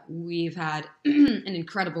Florida. We've had an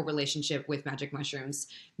incredible relationship with magic mushrooms.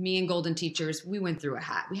 Me and Golden Teachers, we went through a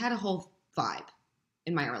hat. We had a whole vibe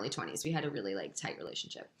in my early 20s. We had a really like tight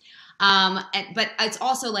relationship. But it's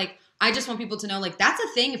also like, I just want people to know, like, that's a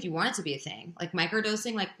thing if you want it to be a thing. Like,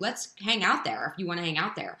 microdosing, like, let's hang out there if you want to hang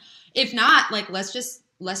out there. If not, like, let's just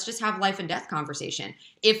have life and death conversation.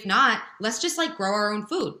 If not, let's just, like, grow our own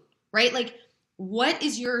food, right? Like, what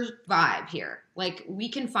is your vibe here? Like, we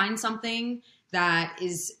can find something that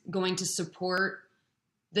is going to support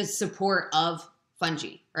the support of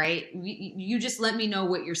fungi, right? You just let me know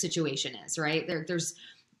what your situation is, right? There's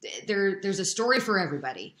a story for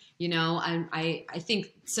everybody, you know. I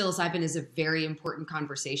think psilocybin is a very important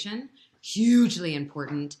conversation, hugely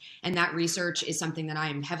important, and that research is something that I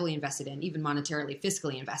am heavily invested in, even monetarily,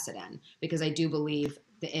 fiscally invested in, because I do believe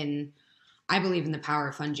in the power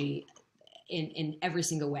of fungi in every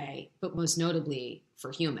single way, but most notably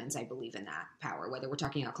for humans, I believe in that power, whether we're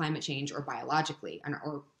talking about climate change or biologically,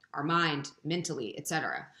 or our mind, mentally,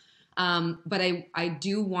 etc. But I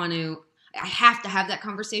do want to. I have to have that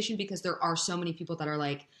conversation because there are so many people that are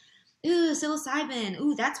like, ooh, psilocybin,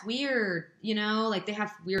 ooh, that's weird. You know, like they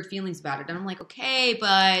have weird feelings about it. And I'm like, okay,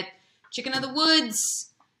 but chicken of the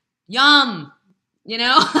woods, yum, you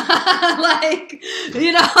know, like,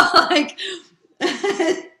 you know, like,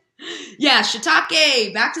 Yeah,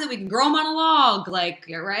 shiitake. Back to that, we can grow them on a log. Like,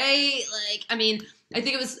 right? Like, I mean, I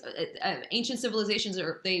think it was ancient civilizations,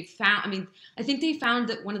 or they found. I mean, I think they found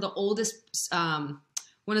that one of the oldest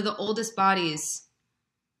bodies,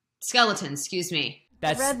 skeletons. Excuse me.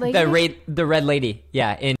 That's Red lady? the red lady.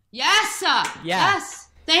 Yeah. Yes. Yeah. Yes.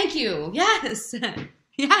 Thank you. Yes.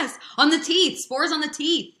 Yes. On the teeth. Spores on the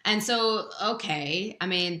teeth. And so, okay. I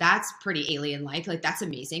mean, that's pretty alien-like. Like, that's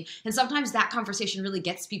amazing. And sometimes that conversation really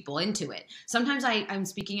gets people into it. Sometimes I'm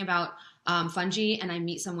speaking about fungi and I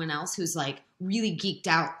meet someone else who's like really geeked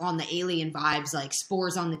out on the alien vibes, like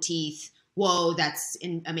spores on the teeth. Whoa, that's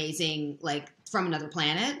amazing. Like, from another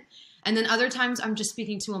planet. And then other times I'm just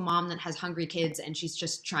speaking to a mom that has hungry kids and she's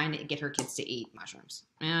just trying to get her kids to eat mushrooms.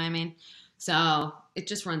 You know what I mean? So it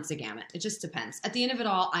just runs the gamut. It just depends. At the end of it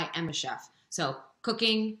all, I am a chef. So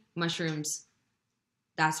cooking, mushrooms,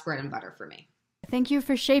 that's bread and butter for me. Thank you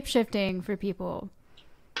for shape-shifting for people.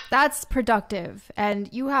 That's productive.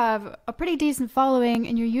 And you have a pretty decent following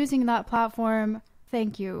and you're using that platform.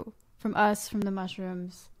 Thank you from us, from the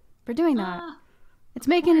mushrooms, for doing that. It's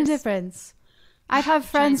making a difference. I have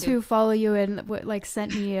friends who follow you and like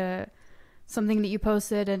sent me something that you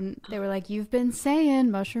posted and they were like, you've been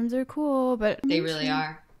saying mushrooms are cool, but they really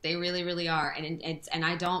are. They really, really are. And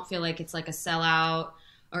I don't feel like it's like a sellout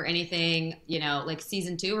or anything, you know, like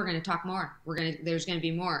season 2, we're going to talk more. There's going to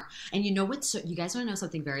be more. And you know what? So you guys want to know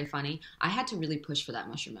something very funny? I had to really push for that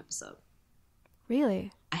mushroom episode.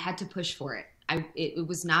 Really? I had to push for it. It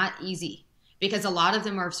was not easy because a lot of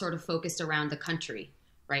them are sort of focused around the country,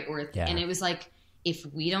 right? And it was like, if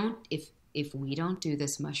we don't do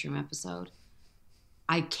this mushroom episode,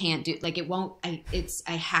 I can't do, like, it won't, I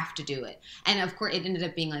have to do it. And of course it ended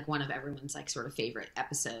up being like one of everyone's like sort of favorite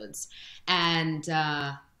episodes. And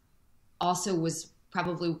also was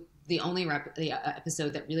probably the only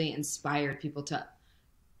episode that really inspired people to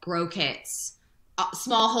grow kits,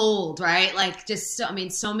 small hold, right? Like just, so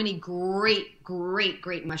many great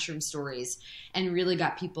mushroom stories and really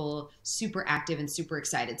got people super active and super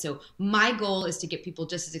excited. So my goal is to get people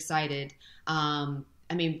just as excited. We're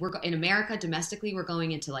in America domestically, we're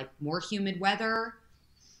going into like more humid weather.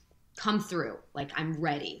 Come through. Like, I'm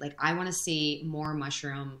ready. Like, I want to see more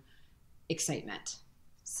mushroom excitement.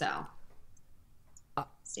 So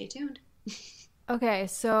stay tuned. Okay,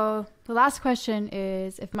 so the last question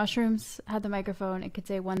is, if mushrooms had the microphone, it could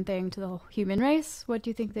say one thing to the whole human race, what do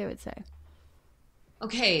you think they would say?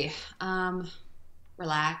 Okay,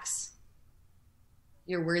 relax.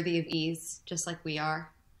 You're worthy of ease, just like we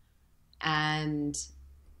are. And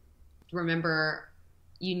remember,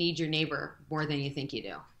 you need your neighbor more than you think you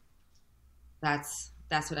do. That's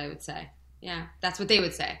what I would say. Yeah, that's what they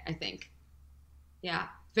would say, I think. Yeah,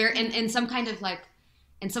 very, and some kind of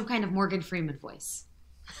Morgan Freeman voice.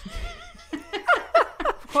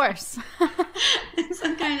 Of course.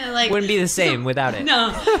 Some kind of like, wouldn't be the same without it.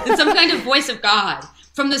 No, it's some kind of voice of God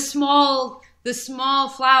from the small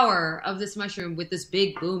flower of this mushroom with this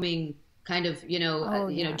big booming kind of,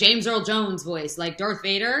 James Earl Jones voice, like Darth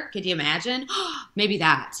Vader. Could you imagine? Maybe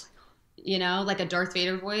that, like a Darth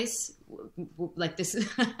Vader voice, like this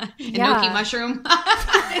enoki mushroom.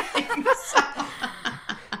 I think so.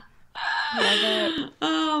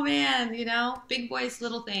 Oh man, big voice,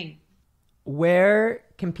 little thing. Where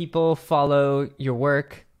can people follow your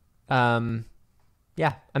work?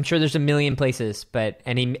 Yeah, I'm sure there's a million places, but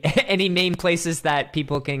any main places that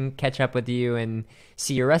people can catch up with you and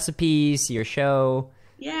see your recipes, see your show?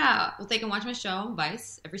 Yeah, well, they can watch my show on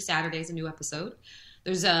Vice. Every Saturday is a new episode.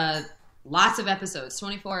 There's lots of episodes,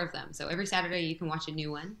 24 of them. So every Saturday you can watch a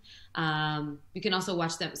new one. You can also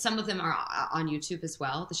watch them. Some of them are on YouTube as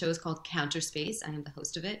well. The show is called Counter Space. I am the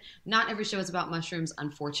host of it. Not every show is about mushrooms,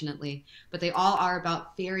 unfortunately, but they all are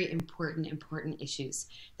about very important issues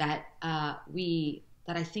that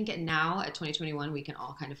that I think now at 2021 we can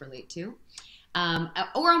all kind of relate to.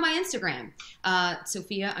 Or on my Instagram,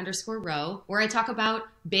 Sophia_Roe, where I talk about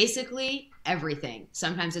basically everything.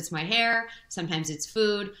 Sometimes it's my hair, sometimes it's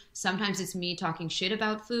food, sometimes it's me talking shit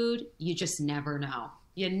about food. You just never know.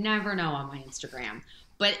 You never know on my Instagram.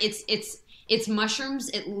 But it's mushrooms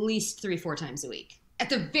at least 3-4 times a week. At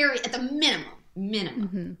the minimum.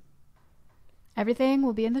 Mm-hmm. Everything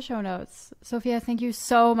will be in the show notes. Sophia, thank you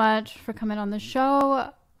so much for coming on the show.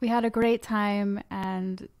 We had a great time,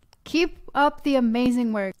 and keep up the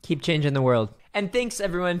amazing work. Keep changing the world. And thanks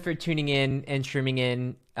everyone for tuning in and streaming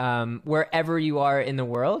in wherever you are in the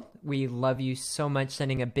world. We love you so much.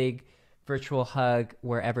 Sending a big virtual hug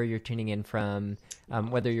wherever you're tuning in from,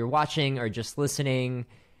 whether you're watching or just listening.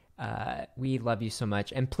 We love you so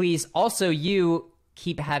much. And please also, you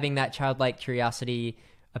keep having that childlike curiosity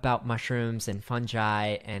about mushrooms and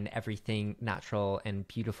fungi and everything natural and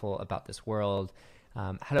beautiful about this world,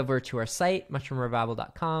 head over to our site,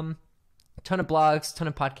 mushroomrevival.com. A ton of blogs, ton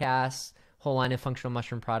of podcasts, whole line of functional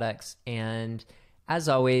mushroom products. And as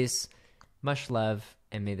always, much love,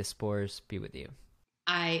 and may the spores be with you.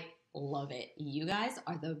 I love it. You guys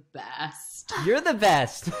are the best. You're the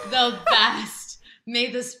best. The best.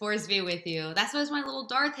 May the spores be with you. That's what my little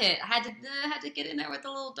Darth hit. I had to get in there with a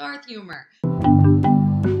little Darth humor.